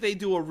 I think they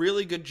do a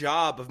really good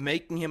job of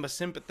making him a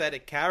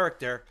sympathetic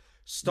character,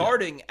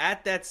 starting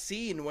at that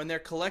scene when they're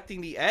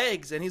collecting the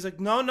eggs, and he's like,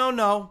 no, no,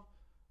 no.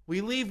 We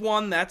leave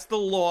one. That's the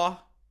law.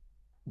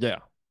 Yeah,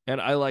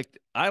 and I liked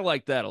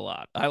that a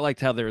lot. I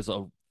liked how there's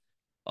a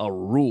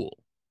rule.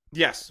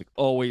 Yes. Like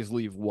always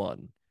leave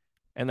one,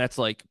 and that's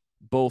like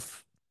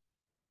both.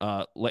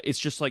 It's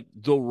just like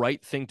the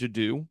right thing to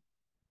do.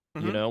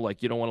 Mhm.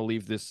 Like you don't want to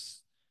leave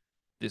this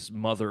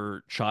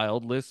mother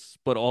childless,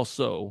 but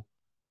also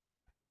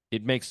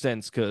it makes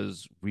sense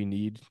because we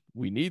need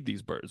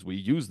these birds. We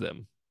use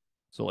them.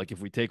 So like if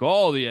we take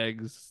all the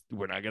eggs,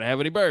 we're not gonna have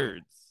any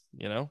birds.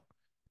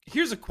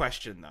 Here's a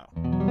question, though.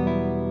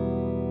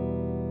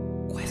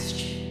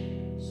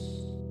 Questions.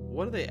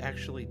 What are they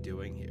actually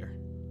doing here?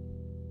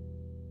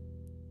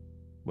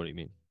 What do you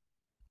mean?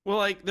 Well,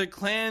 like, the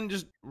clan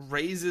just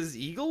raises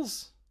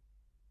eagles?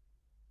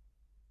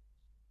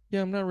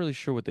 Yeah, I'm not really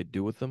sure what they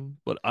do with them,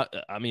 but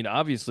I mean,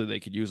 obviously they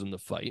could use them to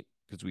fight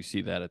because we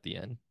see that at the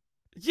end.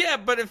 Yeah,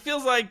 but it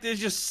feels like they're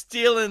just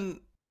stealing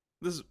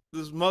this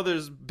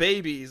mother's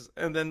babies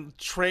and then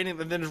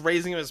training and then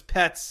raising them as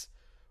pets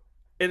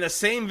in the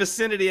same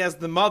vicinity as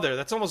the mother.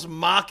 That's almost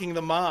mocking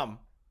the mom.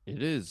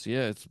 It is,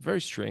 yeah, it's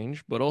very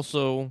strange, but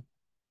also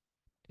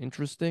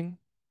interesting.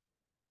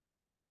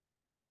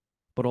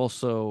 But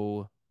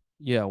also,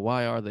 yeah,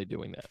 why are they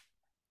doing that?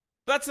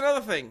 That's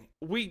another thing.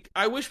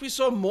 I wish we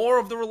saw more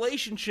of the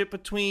relationship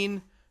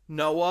between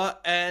Noah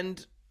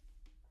and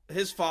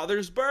his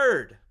father's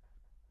bird.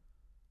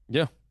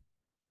 Yeah,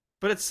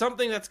 But it's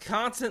something that's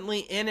constantly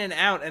in and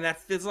out, and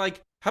that feels like,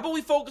 how about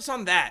we focus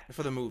on that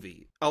for the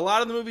movie? A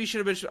lot of the movie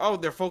should have been, oh,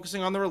 they're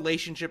focusing on the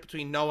relationship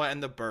between Noah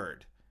and the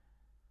bird.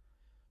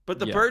 But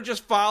the yeah, bird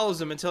just follows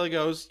him until he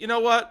goes, you know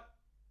what?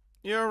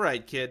 You're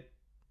right, kid.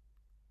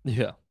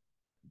 yeah.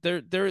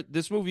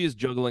 This movie is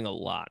juggling a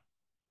lot,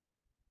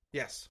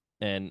 Yes.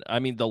 and I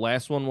mean, the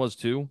last one was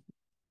too.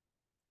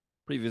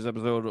 Previous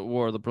episode of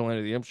War of the Planet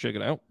of the Apes, check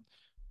it out.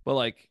 But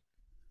like,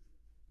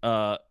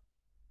 uh,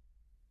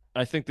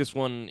 I think this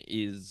one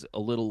is a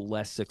little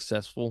less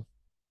successful.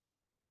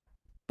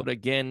 But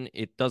again,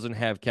 it doesn't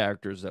have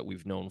characters that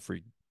we've known for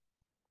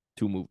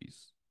two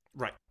movies.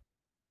 Right.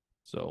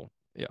 So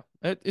yeah,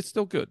 it's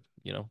still good.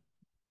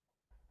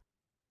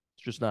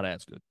 It's just not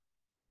as good.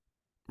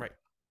 Right.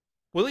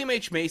 William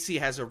H. Macy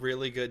has a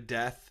really good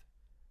death.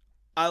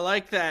 I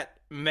like that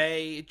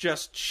May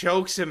just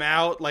chokes him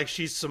out like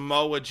she's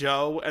Samoa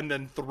Joe and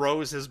then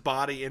throws his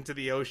body into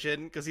the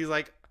ocean because he's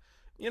like,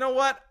 you know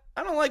what?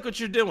 I don't like what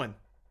you're doing.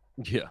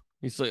 Yeah,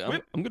 he's like,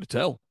 Whip. I'm gonna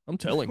tell. I'm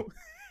telling.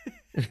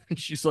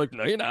 She's like,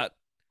 no, you're not.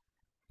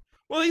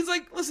 Well, he's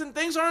like, listen,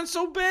 things aren't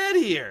so bad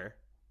here.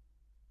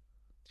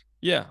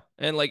 Yeah,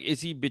 and like,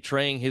 is he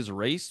betraying his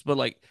race? But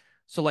like,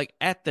 so like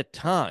at the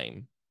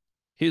time,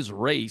 his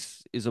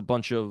race is a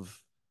bunch of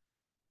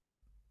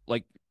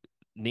like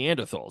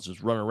Neanderthals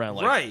just running around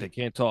like Right. they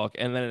can't talk,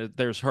 and then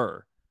there's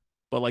her.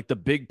 But like the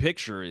big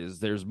picture is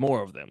there's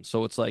more of them.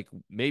 So it's like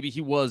maybe he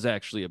was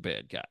actually a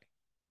bad guy.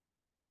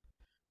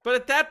 But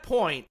at that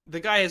point, the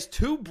guy has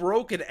two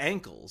broken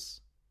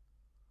ankles.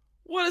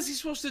 What is he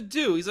supposed to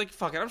do? He's like,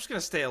 fuck it, I'm just going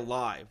to stay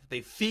alive.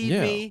 They feed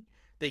Yeah. me,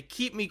 they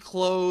keep me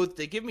clothed,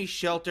 they give me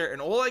shelter,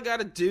 and all I got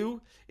to do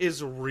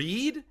is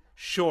read?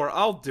 Sure,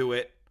 I'll do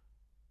it.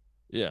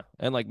 Yeah,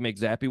 and like make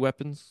zappy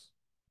weapons.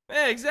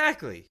 Yeah,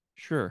 exactly.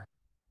 Sure.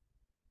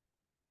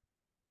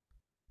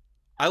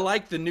 I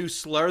like the new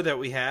slur that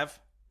we have.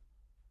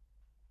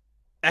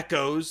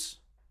 Echoes.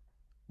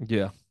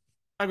 Yeah.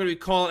 I'm going to be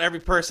calling every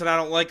person I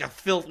don't like a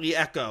filthy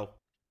echo.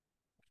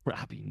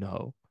 Robbie,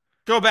 no.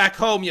 Go back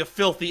home, you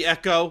filthy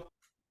echo.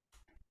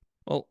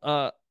 Well,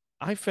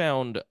 I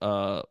found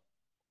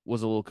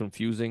was a little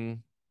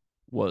confusing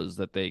was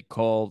that they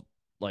call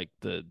like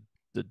the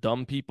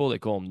dumb people, they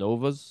call them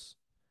Novas.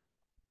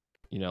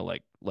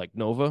 Like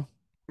Nova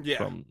Yeah.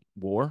 from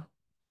War,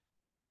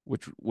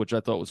 which I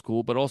thought was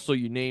cool. But also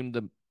you named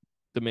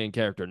the main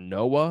character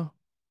Noah,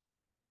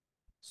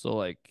 so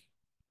like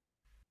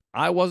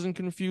I wasn't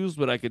confused,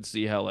 but I could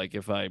see how like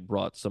if I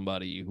brought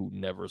somebody who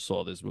never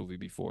saw this movie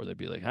before, they'd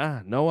be like,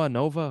 Noah,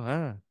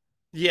 Nova,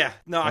 Yeah,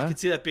 no, I huh, could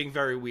see that being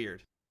very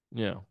weird.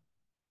 yeah,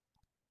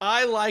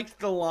 I liked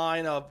the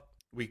line of,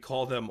 we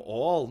call them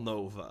all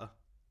Nova.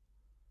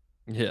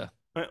 yeah,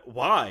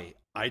 Why?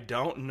 I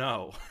don't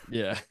know.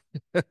 yeah.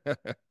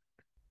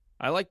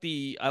 I like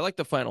the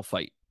final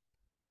fight.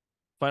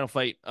 Final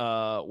fight,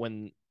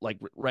 when like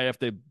right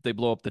after they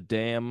blow up the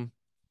dam,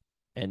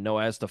 and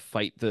Noah has to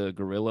fight the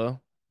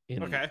gorilla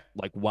in Okay.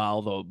 like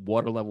while the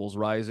water level's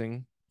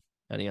rising,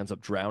 and he ends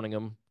up drowning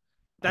him.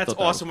 I That's thought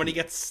that was awesome when he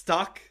cool. gets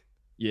stuck.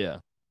 Yeah,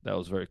 that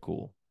was very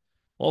cool.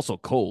 Also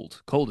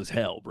cold as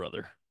hell,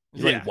 brother.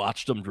 You Yeah. like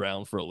watched him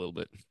drown for a little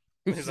bit.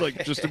 It's He's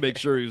like just to make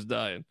sure he was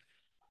dying.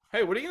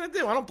 hey, what are you going to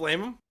do? I don't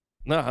blame him.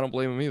 No, I don't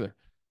blame him either.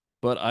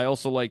 But I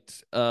also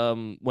liked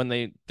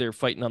when they're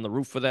fighting on the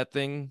roof of that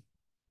thing,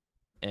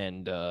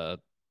 and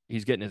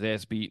he's getting his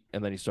ass beat,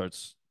 and then he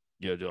starts,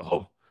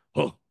 ho,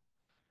 ho,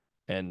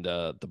 and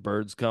the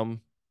birds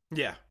come,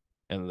 Yeah.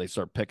 and they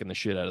start pecking the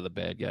shit out of the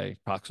bad guy,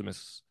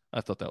 Proximus.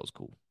 I thought that was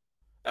cool.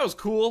 That was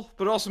cool,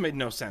 but also made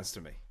no sense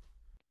to me.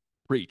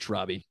 Preach,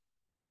 Robbie.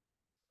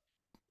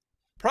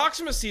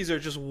 Proxima Caesar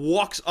just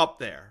walks up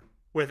there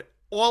with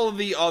all of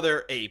the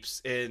other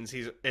apes in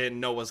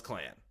Noah's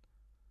clan.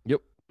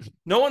 Yep.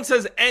 No one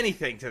says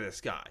anything to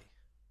this guy.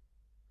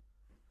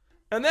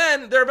 And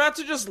then they're about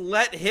to just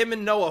let him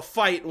and Noah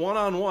fight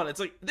one-on-one. It's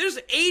like, there's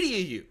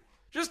 80 of you.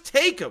 Just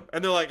take him.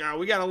 And they're like,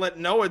 we got to let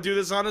Noah do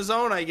this on his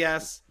own, I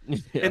guess.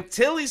 Yeah.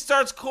 Until he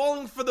starts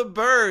calling for the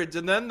birds.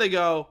 And then they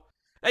go,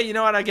 hey, you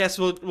know what? I guess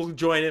we'll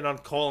join in on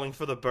calling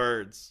for the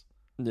birds.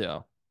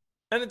 Yeah.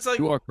 And it's like,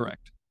 You are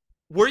correct.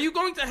 were you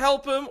going to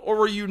help him or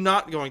were you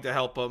not going to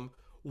help him?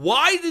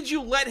 Why did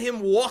you let him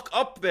walk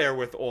up there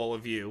with all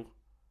of you?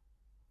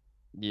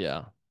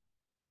 Yeah.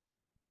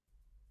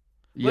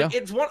 Like,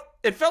 Yeah.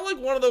 it felt like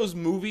one of those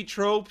movie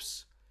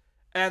tropes.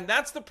 And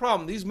that's the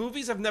problem. These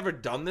movies have never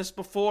done this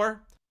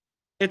before.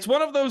 It's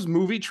one of those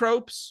movie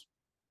tropes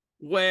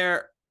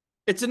where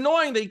it's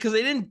annoying because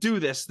they didn't do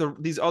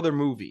these other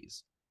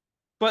movies,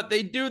 but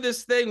they do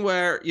this thing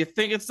where you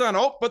think it's done.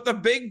 Oh, but the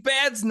big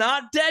bad's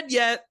not dead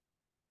yet.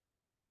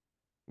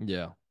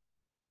 Yeah.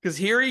 Because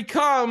here he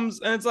comes,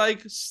 and it's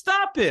like,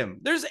 stop him.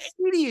 There's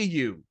 80 of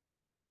you.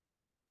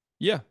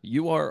 Yeah,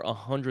 you are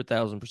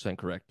 100,000%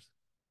 correct.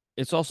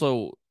 It's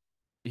also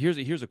here's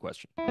a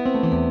question.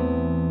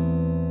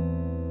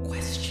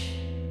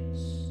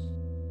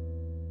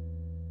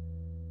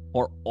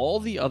 Are all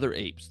the other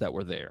apes that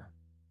were there,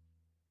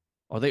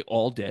 are they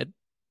all dead?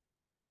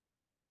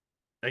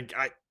 I,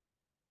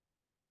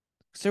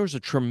 'Cause there was a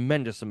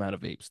tremendous amount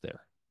of apes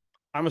there.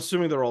 I'm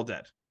assuming they're all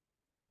dead.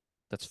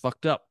 That's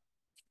fucked up.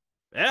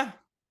 Yeah.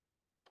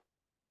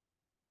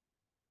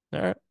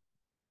 All right.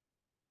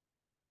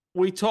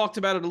 We talked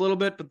about it a little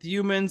bit, but the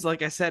humans,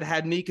 like I said,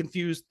 had me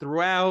confused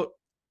throughout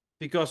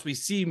because we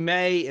see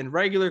May in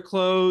regular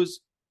clothes.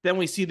 Then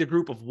we see the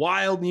group of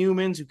wild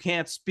humans who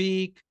can't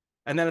speak.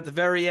 And then at the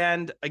very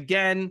end,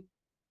 again,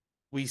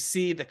 we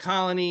see the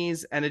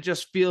colonies, and it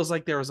just feels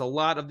like there was a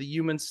lot of the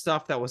human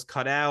stuff that was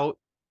cut out.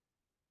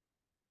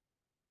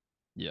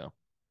 Yeah,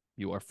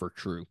 you are for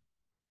true.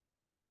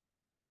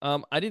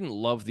 I didn't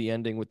love the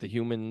ending with the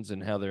humans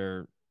and how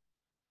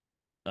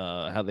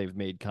they've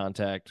made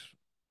contact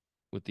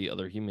with the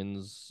other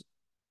humans.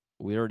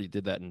 We already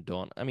did that in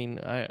Dawn. I mean,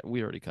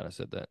 we already kind of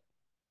said that.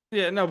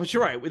 Yeah, no, but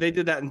you're right. They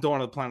did that in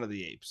Dawn of the Planet of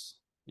the Apes.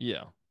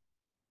 Yeah,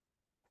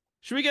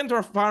 Should we get into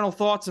our final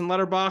thoughts in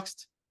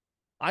Letterboxd?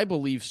 I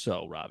believe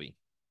so, Robbie.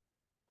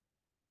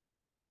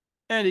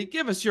 Andy,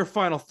 give us your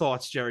final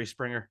thoughts, Jerry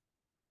Springer.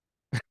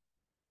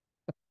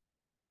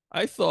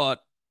 I thought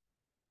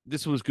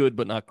this was good,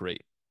 but not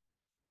great.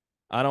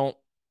 I don't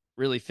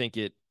really think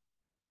it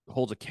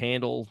holds a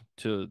candle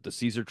to the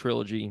Caesar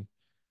trilogy,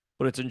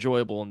 but it's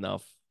enjoyable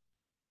enough.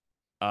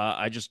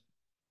 I just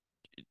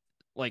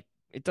like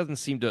it doesn't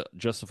seem to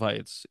justify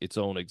its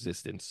own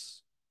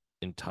existence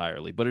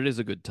entirely, but it is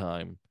a good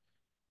time.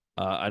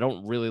 I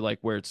don't really like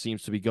where it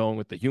seems to be going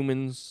with the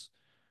humans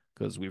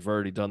because we've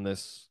already done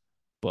this,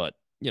 but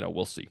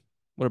we'll see.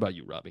 What about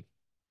you, Robbie?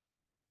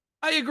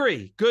 I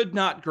agree. Good,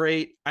 not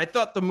great. I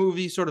thought the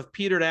movie sort of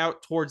petered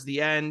out towards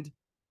the end.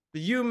 The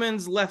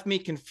humans left me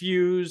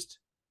confused.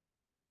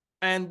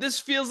 And this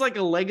feels like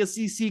a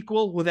legacy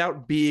sequel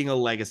without being a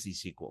legacy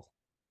sequel.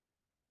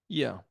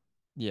 Yeah.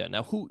 Yeah.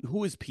 Now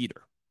who is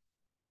Peter?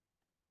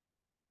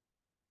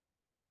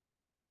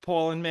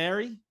 Paul and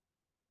Mary?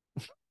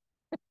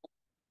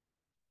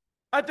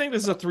 I think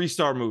this is a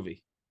 3-star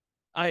movie.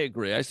 I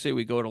agree. I say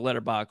we go to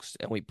Letterboxd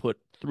and we put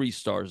 3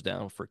 stars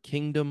down for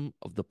Kingdom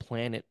of the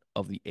Planet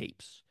of the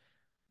Apes.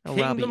 Now,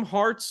 Kingdom Robbie,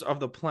 Hearts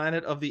of the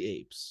Planet of the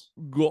Apes.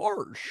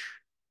 gosh,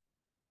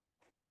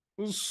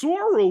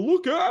 Sora,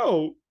 look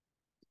out.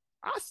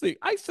 I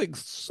think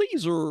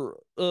Caesar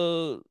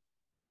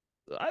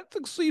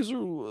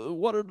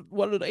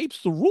wanted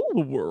apes to rule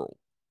the world.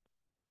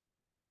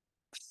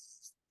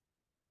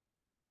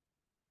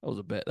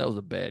 That was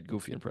a bad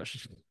goofy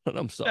impression.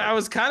 I'm sorry. I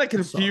was kind of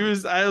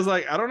confused. I was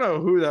like, I don't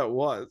know who that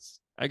was.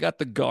 I got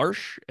the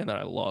garsh and then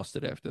I lost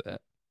it after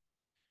that.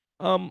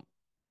 Um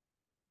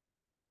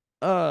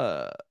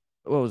what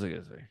was I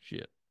gonna say?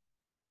 Shit.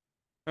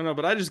 I don't know,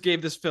 but I just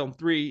gave this film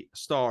 3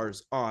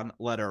 stars on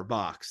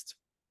Letterboxd.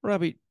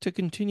 Robbie, to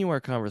continue our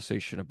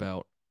conversation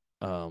about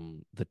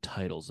the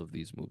titles of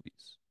these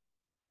movies.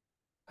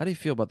 How do you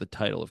feel about the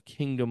title of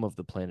Kingdom of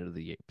the Planet of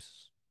the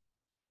Apes?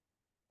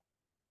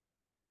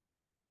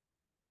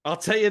 I'll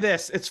tell you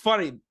this. It's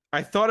funny.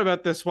 I thought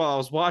about this while I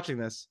was watching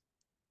this.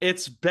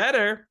 It's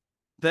better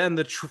than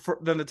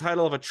the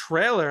title of a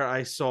trailer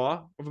I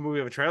saw, of a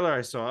movie of a trailer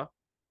I saw.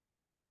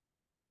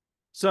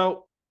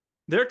 So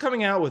they're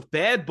coming out with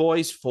Bad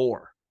Boys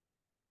 4.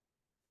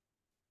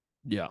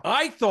 Yeah.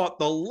 I thought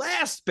the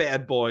last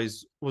Bad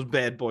Boys was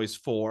Bad Boys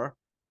 4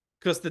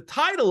 because the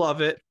title of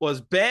it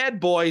was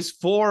Bad Boys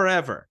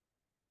Forever.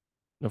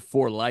 No,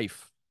 for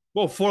life.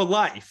 Well, for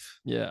life.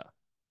 Yeah.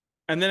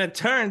 And then it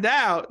turned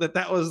out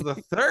that was the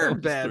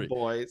third Bad 3.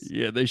 Boys.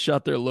 Yeah, they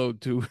shot their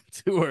load too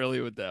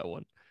early with that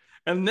one.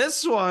 And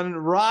this one,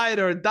 Ride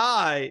or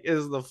Die,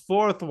 is the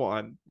 4th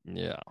one.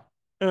 Yeah.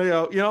 And I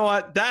go, you know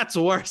what? That's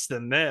worse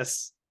than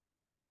this.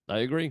 I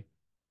agree.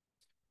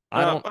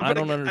 I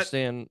don't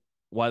understand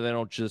why they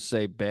don't just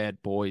say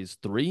Bad Boys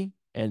 3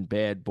 and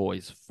Bad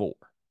Boys 4.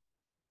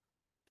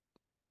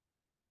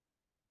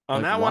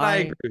 On that one, I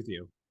agree with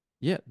you.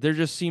 Yeah, there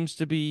just seems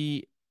to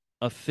be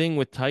a thing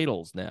with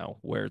titles now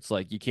where it's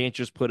like you can't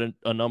just put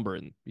a number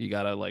in. You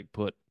gotta like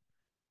put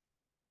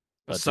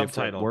a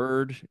subtitle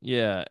word.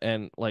 Yeah,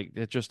 and like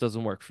it just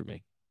doesn't work for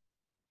me.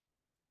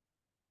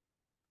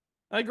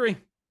 I agree.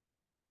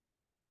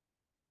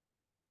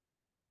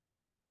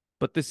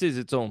 But this is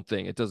its own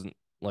thing. It doesn't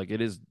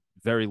it is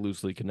very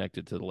loosely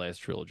connected to the last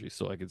trilogy,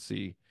 so I could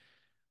see.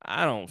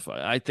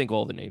 I think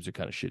all the names are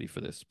kind of shitty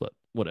for this, but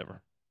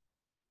whatever.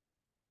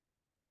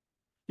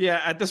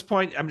 Yeah, at this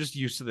point, I'm just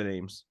used to the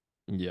names.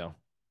 Yeah.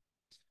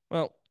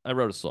 Well, I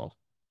wrote a song.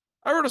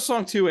 I wrote a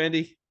song too,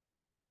 Andy.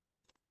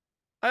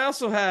 I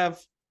also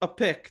have a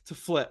pick to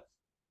flip.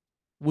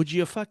 Would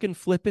you fucking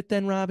flip it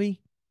then,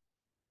 Robbie?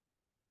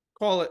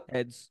 Call it.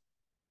 Heads.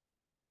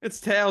 It's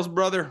tails,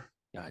 brother.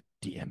 God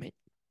damn it.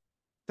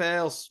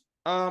 Tails.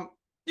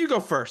 You go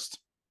first.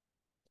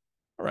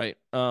 All right.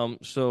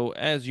 So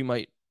as you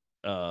might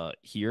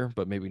hear,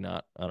 but maybe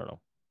not, I don't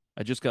know.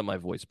 I just got my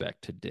voice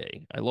back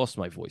today. I lost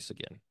my voice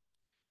again.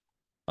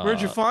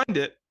 Where'd you find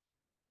it?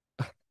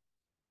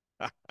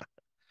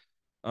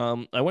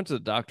 I went to the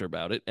doctor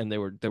about it, and they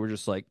were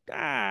just like,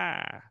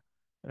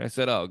 and I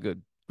said, oh,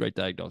 good, great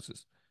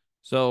diagnosis.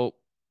 So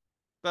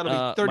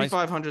That'll be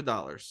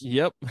 $3,500.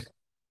 Yep.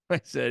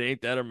 I said,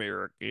 ain't that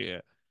America?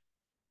 Yeah.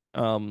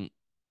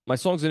 My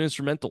song's an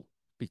instrumental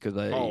because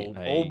I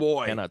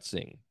boy, cannot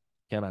sing.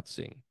 And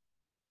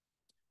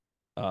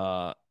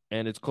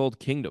it's called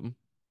Kingdom.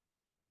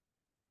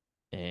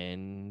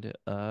 And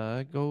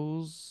it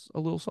goes a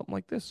little something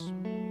like this.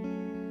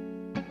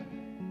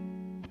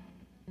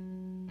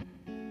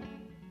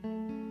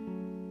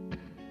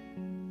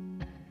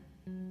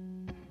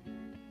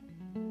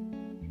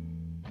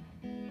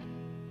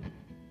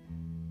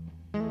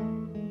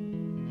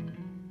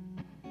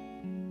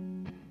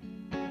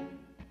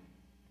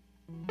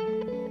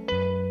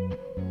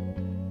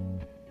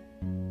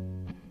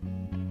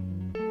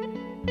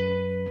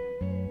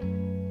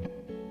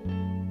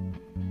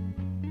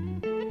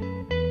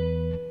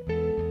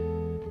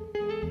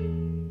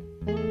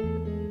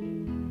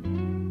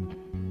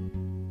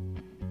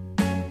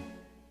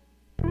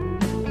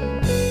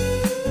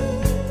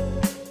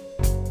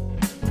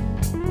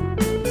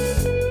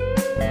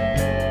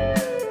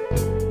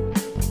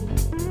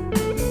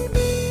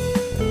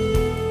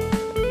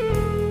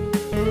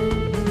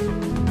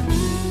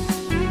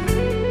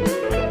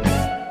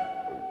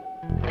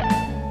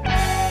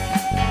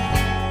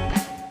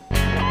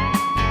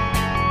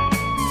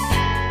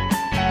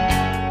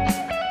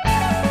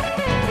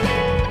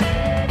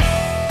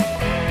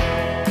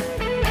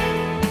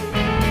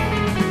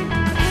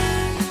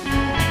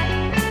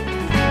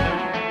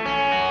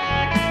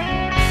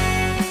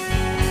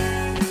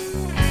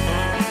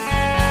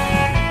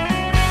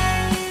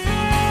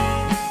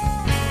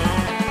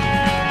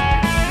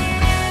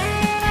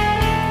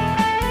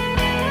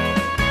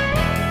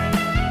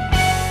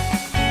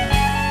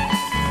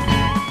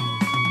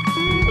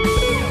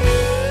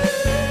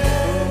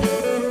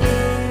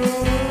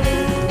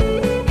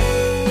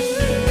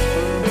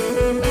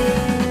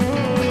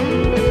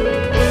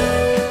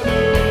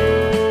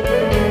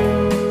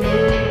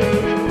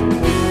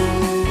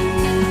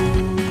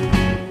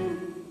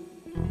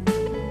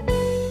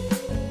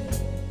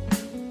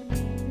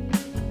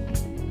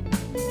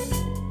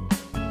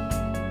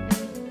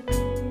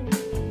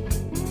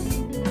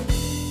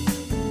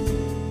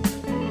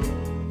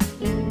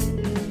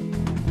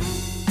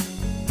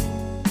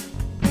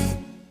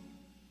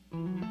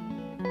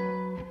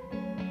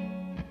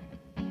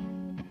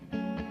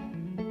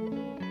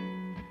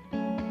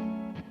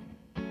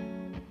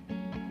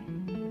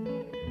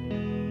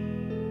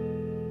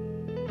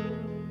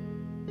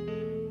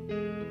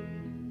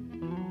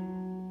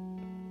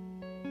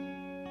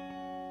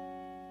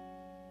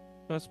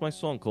 That's my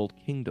song called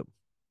Kingdom.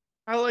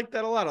 I like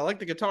that a lot. I like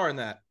the guitar in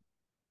that.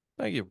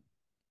 Thank you.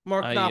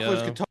 Mark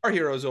Knopfler's Guitar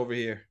Heroes over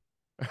here.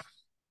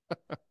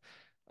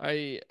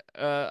 I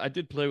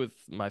did play with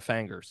my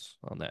fingers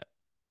on that.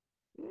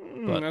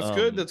 But that's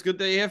good. That's good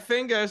that you have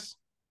fingers.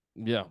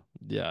 Yeah.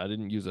 I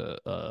didn't use a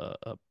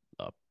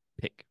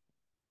pick.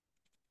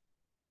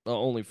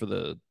 Only for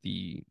the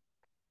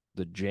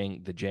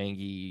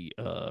jangy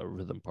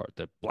rhythm part.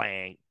 That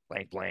blank.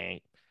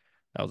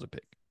 That was a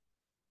pick.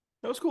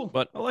 That was cool.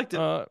 But I liked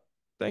it.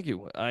 Thank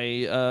you.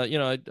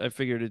 I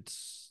figured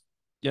it's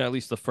at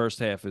least the first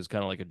half is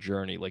kind of like a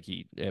journey. Like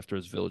after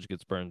his village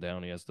gets burned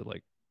down, he has to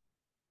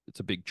it's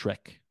a big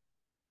trek.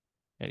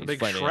 And he's Big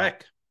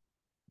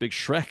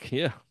Shrek,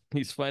 yeah.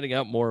 He's finding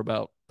out more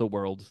about the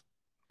world.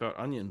 About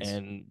onions.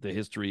 And the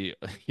history,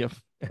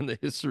 and the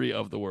history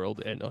of the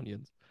world and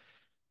onions.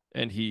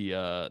 And he,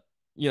 I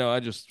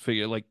just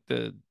figured like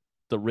the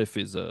riff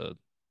is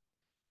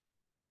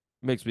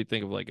makes me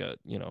think of like a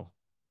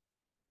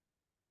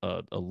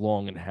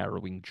long and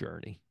harrowing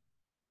journey.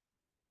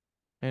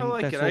 And I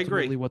like that's it. I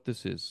agree. ultimately what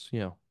this is.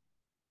 Yeah.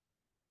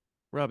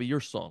 Robbie, your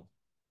song.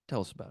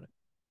 Tell us about it.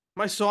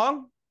 My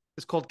song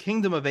is called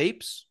Kingdom of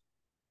Apes.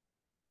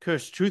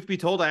 Because truth be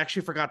told, I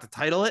actually forgot to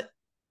title it.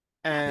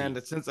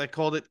 And since I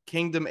called it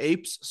Kingdom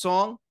Apes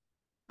song,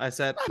 I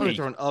said, I'm going to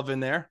throw an of in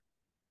there.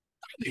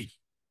 I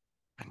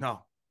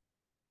know.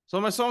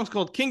 So my song's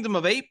called Kingdom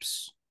of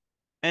Apes.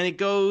 And it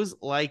goes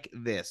like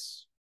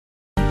this.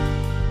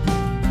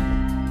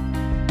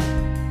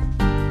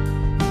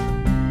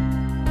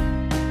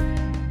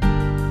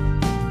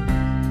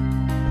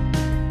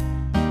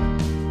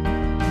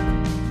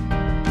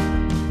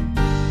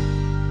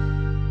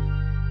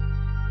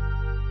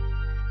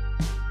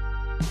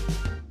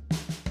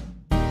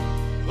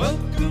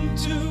 Welcome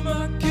to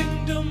my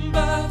kingdom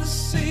by the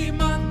sea,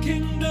 my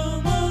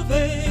kingdom of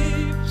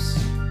apes.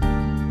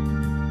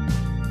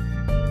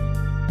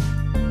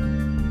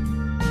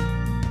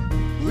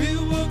 We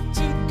walk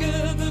to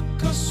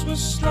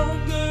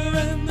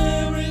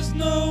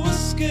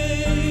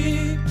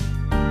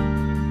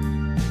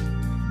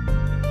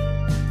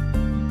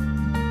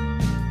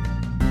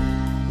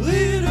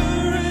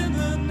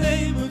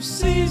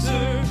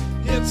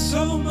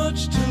so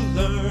much to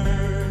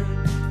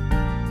learn.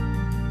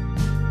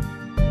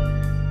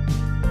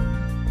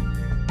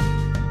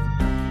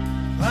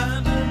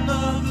 Find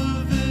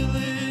another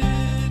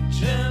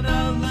village and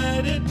I'll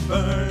let it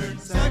burn.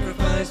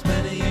 Sacrifice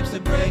many apes to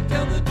break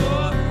down the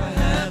door. I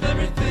have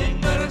everything,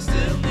 but I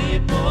still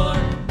need more.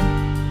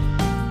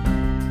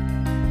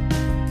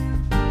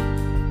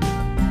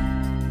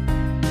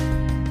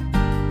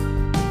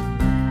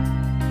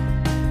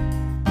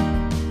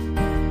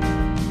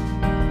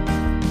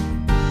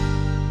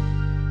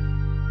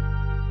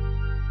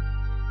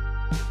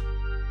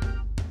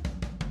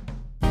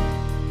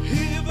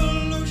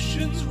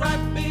 Evolution's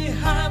right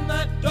behind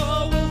that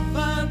door. We'll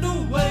find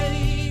a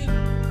way.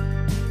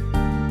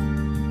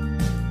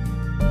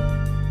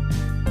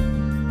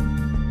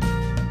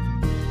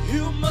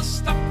 You must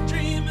stop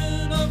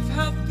dreaming of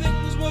how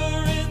things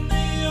were in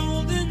the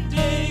olden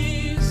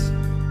days.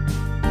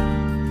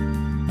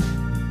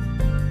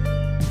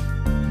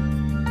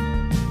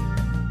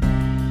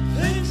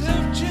 Things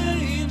have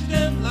changed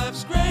and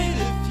life's great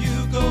if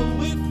you go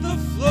with the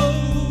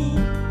flow.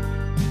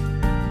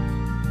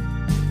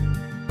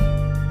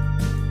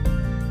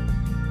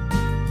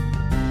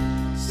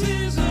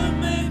 Caesar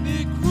may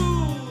be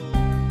cruel,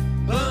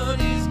 but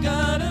he's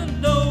gotta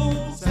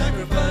know.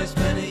 Sacrifice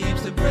many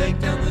apes to break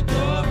down the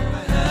door.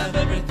 I have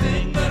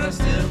everything, but I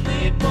still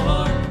need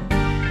more.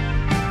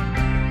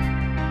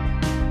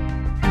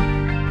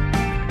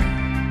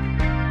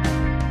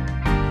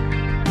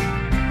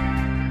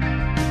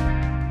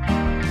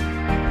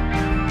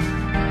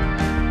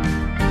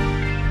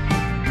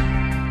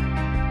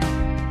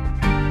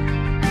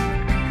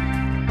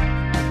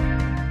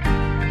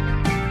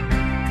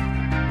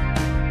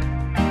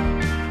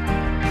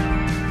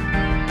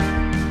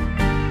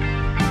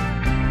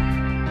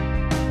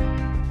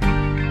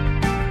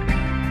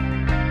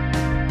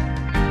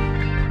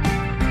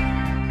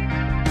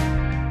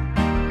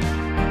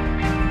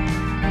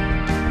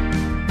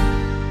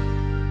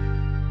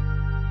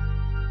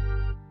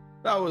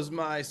 That was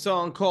my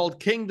song called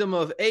Kingdom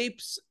of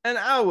Apes, and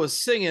I was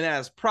singing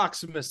as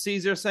Proxima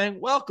Caesar, saying,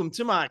 "Welcome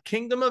to my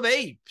Kingdom of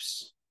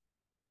Apes."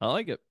 I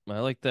like it. I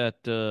like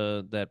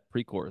that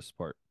pre-chorus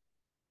part.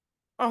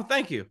 Oh,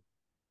 thank you.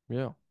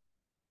 Yeah,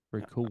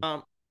 very cool.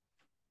 But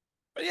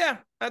yeah,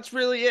 that's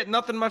really it.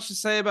 Nothing much to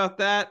say about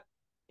that.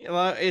 You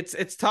know,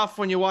 it's tough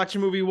when you watch a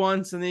movie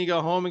once and then you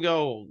go home and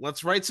go,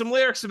 "Let's write some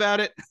lyrics about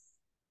it."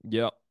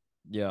 Yeah.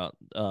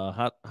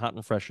 Hot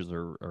and freshes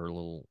are a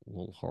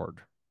little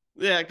hard.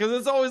 Yeah, because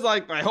it's always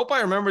like, I hope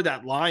I remember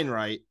that line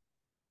right.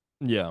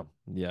 Yeah.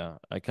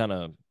 I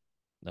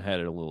had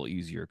it a little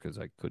easier because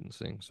I couldn't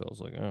sing, so I was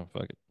like, oh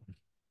fuck it.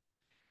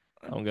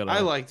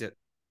 I liked it.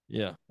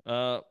 Yeah.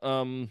 I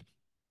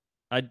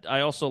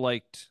also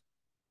liked,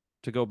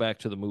 to go back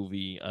to the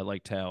movie, I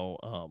liked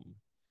how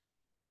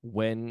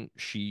when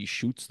she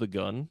shoots the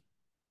gun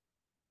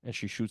and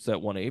she shoots that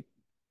one ape,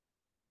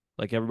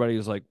 like everybody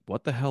was like,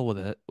 what the hell was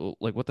that?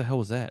 Like, what the hell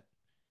was that?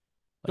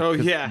 Like, Oh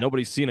 'cause yeah.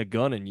 nobody's seen a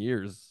gun in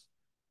years.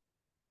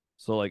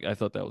 So like I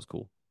thought that was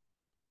cool.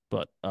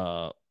 But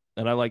and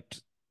I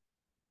liked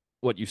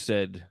what you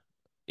said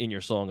in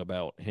your song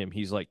about him.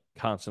 He's like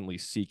constantly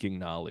seeking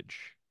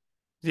knowledge.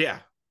 Yeah.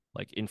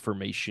 Like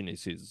information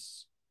is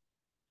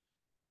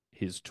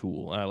his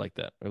tool. I like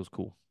that. It was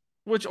cool.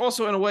 Which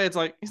also, in a way, it's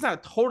like, he's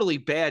not a totally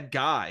bad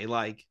guy.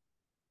 Like,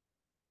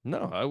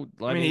 No, I mean,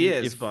 mean he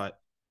is, if, but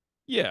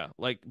yeah,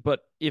 like,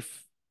 but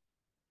if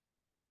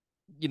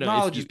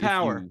knowledge is if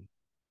power.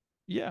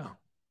 yeah,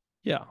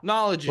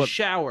 Knowledge is but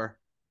shower.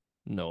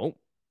 no.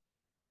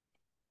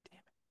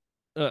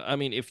 I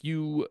mean, if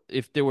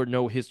there were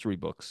no history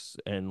books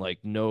and like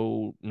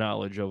no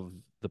knowledge of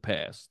the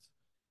past,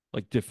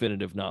 like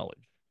definitive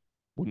knowledge,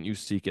 wouldn't you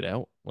seek it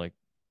out? Like,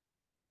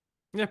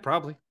 Yeah,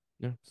 probably.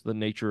 yeah, it's the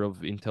nature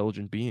of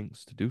intelligent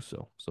beings to do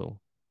so. So,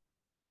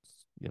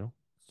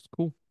 it's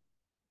cool.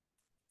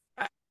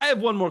 I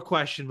have one more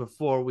question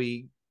before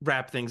we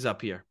wrap things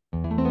up here.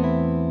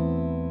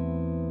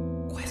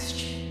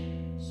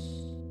 Questions.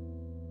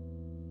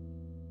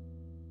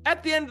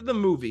 At the end of the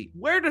movie,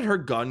 where did her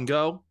gun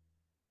go?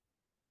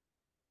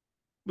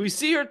 We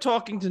see her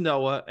talking to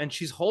Noah, and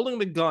she's holding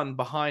the gun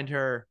behind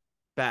her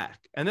back.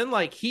 And then,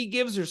 like, he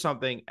gives her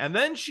something, and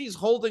then she's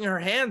holding her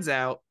hands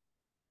out.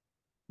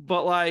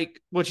 But, like,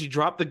 would she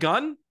drop the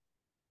gun?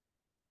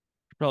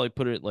 Probably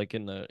put it like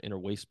in her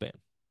waistband.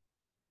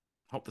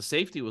 Hope the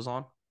safety was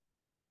on.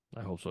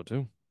 I hope so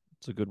too.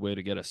 It's a good way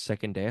to get a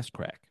second ass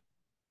crack.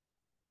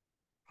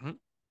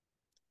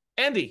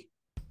 Andy,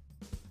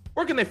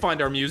 where can they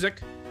find our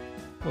music?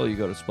 Well, you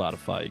go to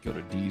Spotify, you go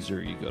to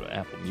Deezer, you go to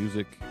Apple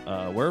Music,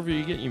 wherever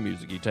you get your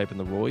music. You type in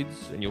The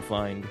Royds, and you'll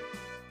find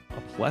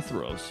a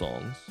plethora of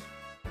songs,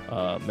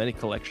 many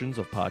collections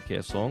of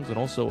podcast songs, and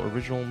also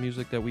original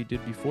music that we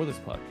did before this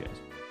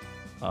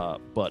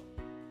podcast. But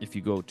if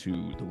you go to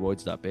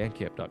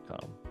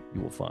TheRoyds.bandcamp.com,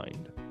 you will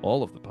find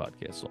all of the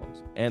podcast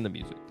songs and the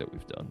music that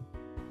we've done,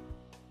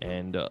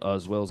 and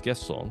as well as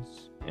guest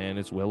songs. And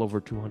it's well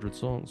over 200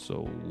 songs,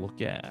 so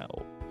look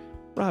out.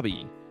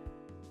 Robbie,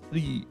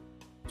 the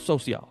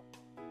social.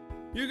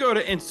 You go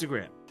to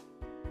Instagram.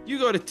 You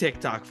go to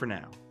TikTok for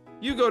now.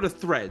 You go to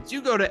Threads.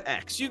 You go to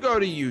X. You go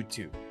to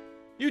YouTube.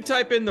 You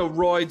type in the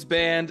Royds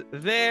Band.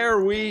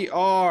 There we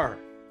are.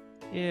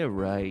 Yeah,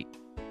 right.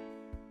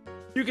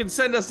 You can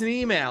send us an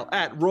email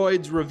at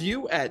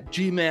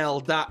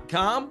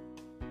roydsreview@gmail.com.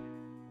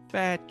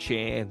 Fat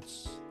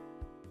chance.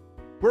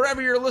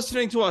 Wherever you're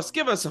listening to us,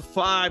 give us a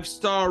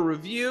 5-star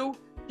review.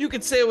 You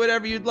can say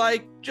whatever you'd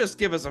like. Just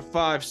give us a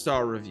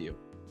 5-star review.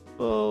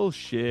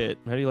 Bullshit.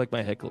 How do you like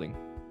my heckling?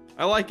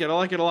 I like it. I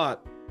like it a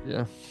lot.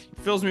 Yeah. It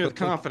fills me with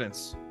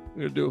confidence. I'm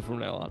going to do it from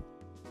now on.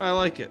 I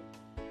like it.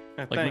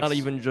 Yeah, Like, thanks. not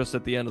even just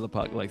at the end of the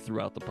podcast, like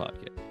throughout the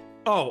podcast.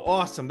 Oh,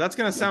 awesome. That's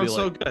going to sound be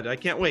so like- good. I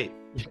can't wait.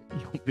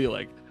 You'll be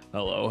like,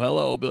 hello,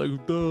 hello. I'll be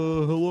like, duh,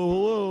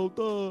 hello,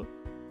 hello, duh.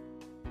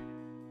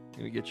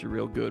 Gonna get you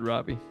real good,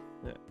 Robbie.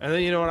 Yeah. And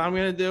then you know what I'm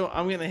going to do?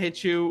 I'm going to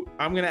hit you.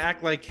 I'm going to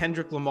act like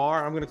Kendrick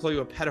Lamar. I'm going to call you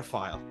a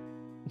pedophile.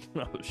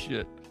 Oh,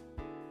 shit.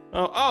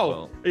 Oh,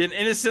 Well. an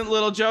innocent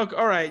little joke.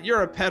 All right,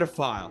 you're a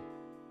pedophile.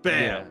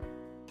 Bam. Yeah.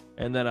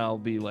 And then I'll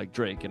be like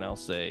Drake and I'll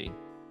say,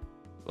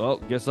 well,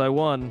 guess I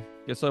won.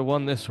 Guess I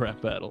won this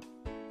rap battle.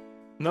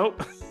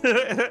 Nope.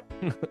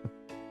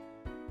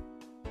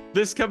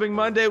 This coming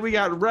Monday, we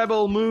got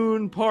Rebel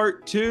Moon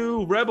Part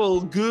 2,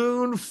 Rebel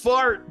Goon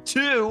Fart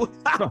 2.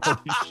 Oh,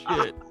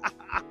 shit.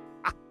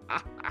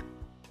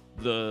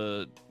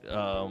 The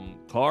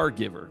car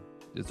giver.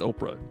 It's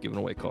Oprah giving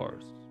away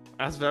cars.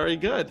 That's very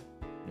good.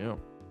 Yeah.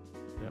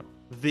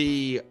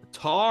 The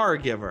Tar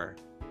Giver.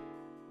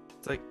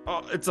 It's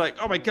like,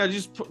 oh my God, you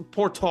just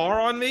pour tar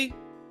on me?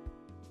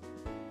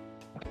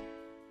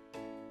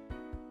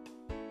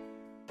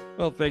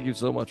 Well, thank you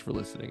so much for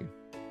listening.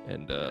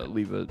 And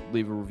leave a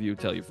review.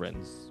 Tell your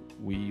friends.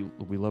 We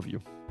love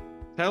you.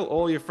 Tell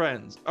all your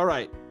friends. All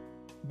right.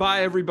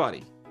 Bye,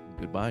 everybody.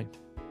 Goodbye.